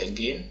run it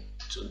again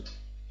to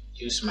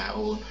use my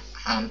own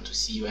hand to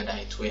see whether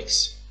it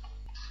works.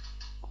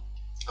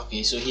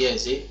 Okay, so here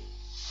is it.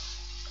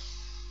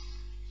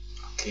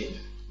 Okay,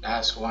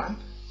 that's 1,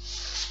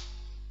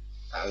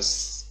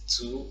 that's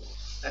 2,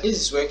 and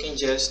this is working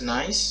just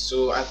nice.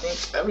 So I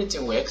think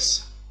everything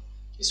works.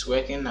 It's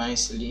working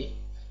nicely.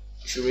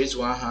 If you raise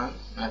one hand,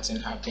 nothing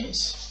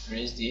happens.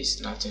 Raise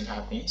this, nothing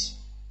happens.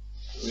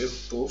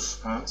 Raise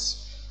both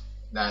hands,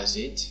 that's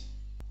it.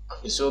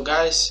 Okay, so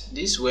guys,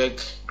 this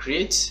worked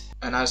great,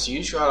 and as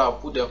usual, I'll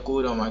put the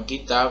code on my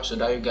GitHub so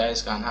that you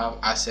guys can have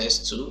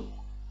access to.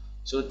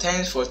 So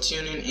thanks for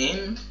tuning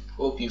in.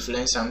 Hope you've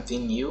learned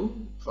something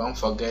new. Don't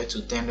forget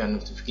to turn the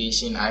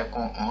notification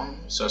icon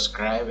on,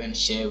 subscribe and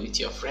share with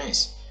your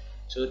friends.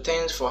 So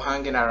thanks for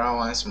hanging around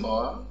once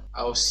more.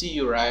 I'll see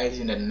you right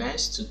in the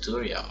next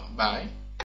tutorial. Bye.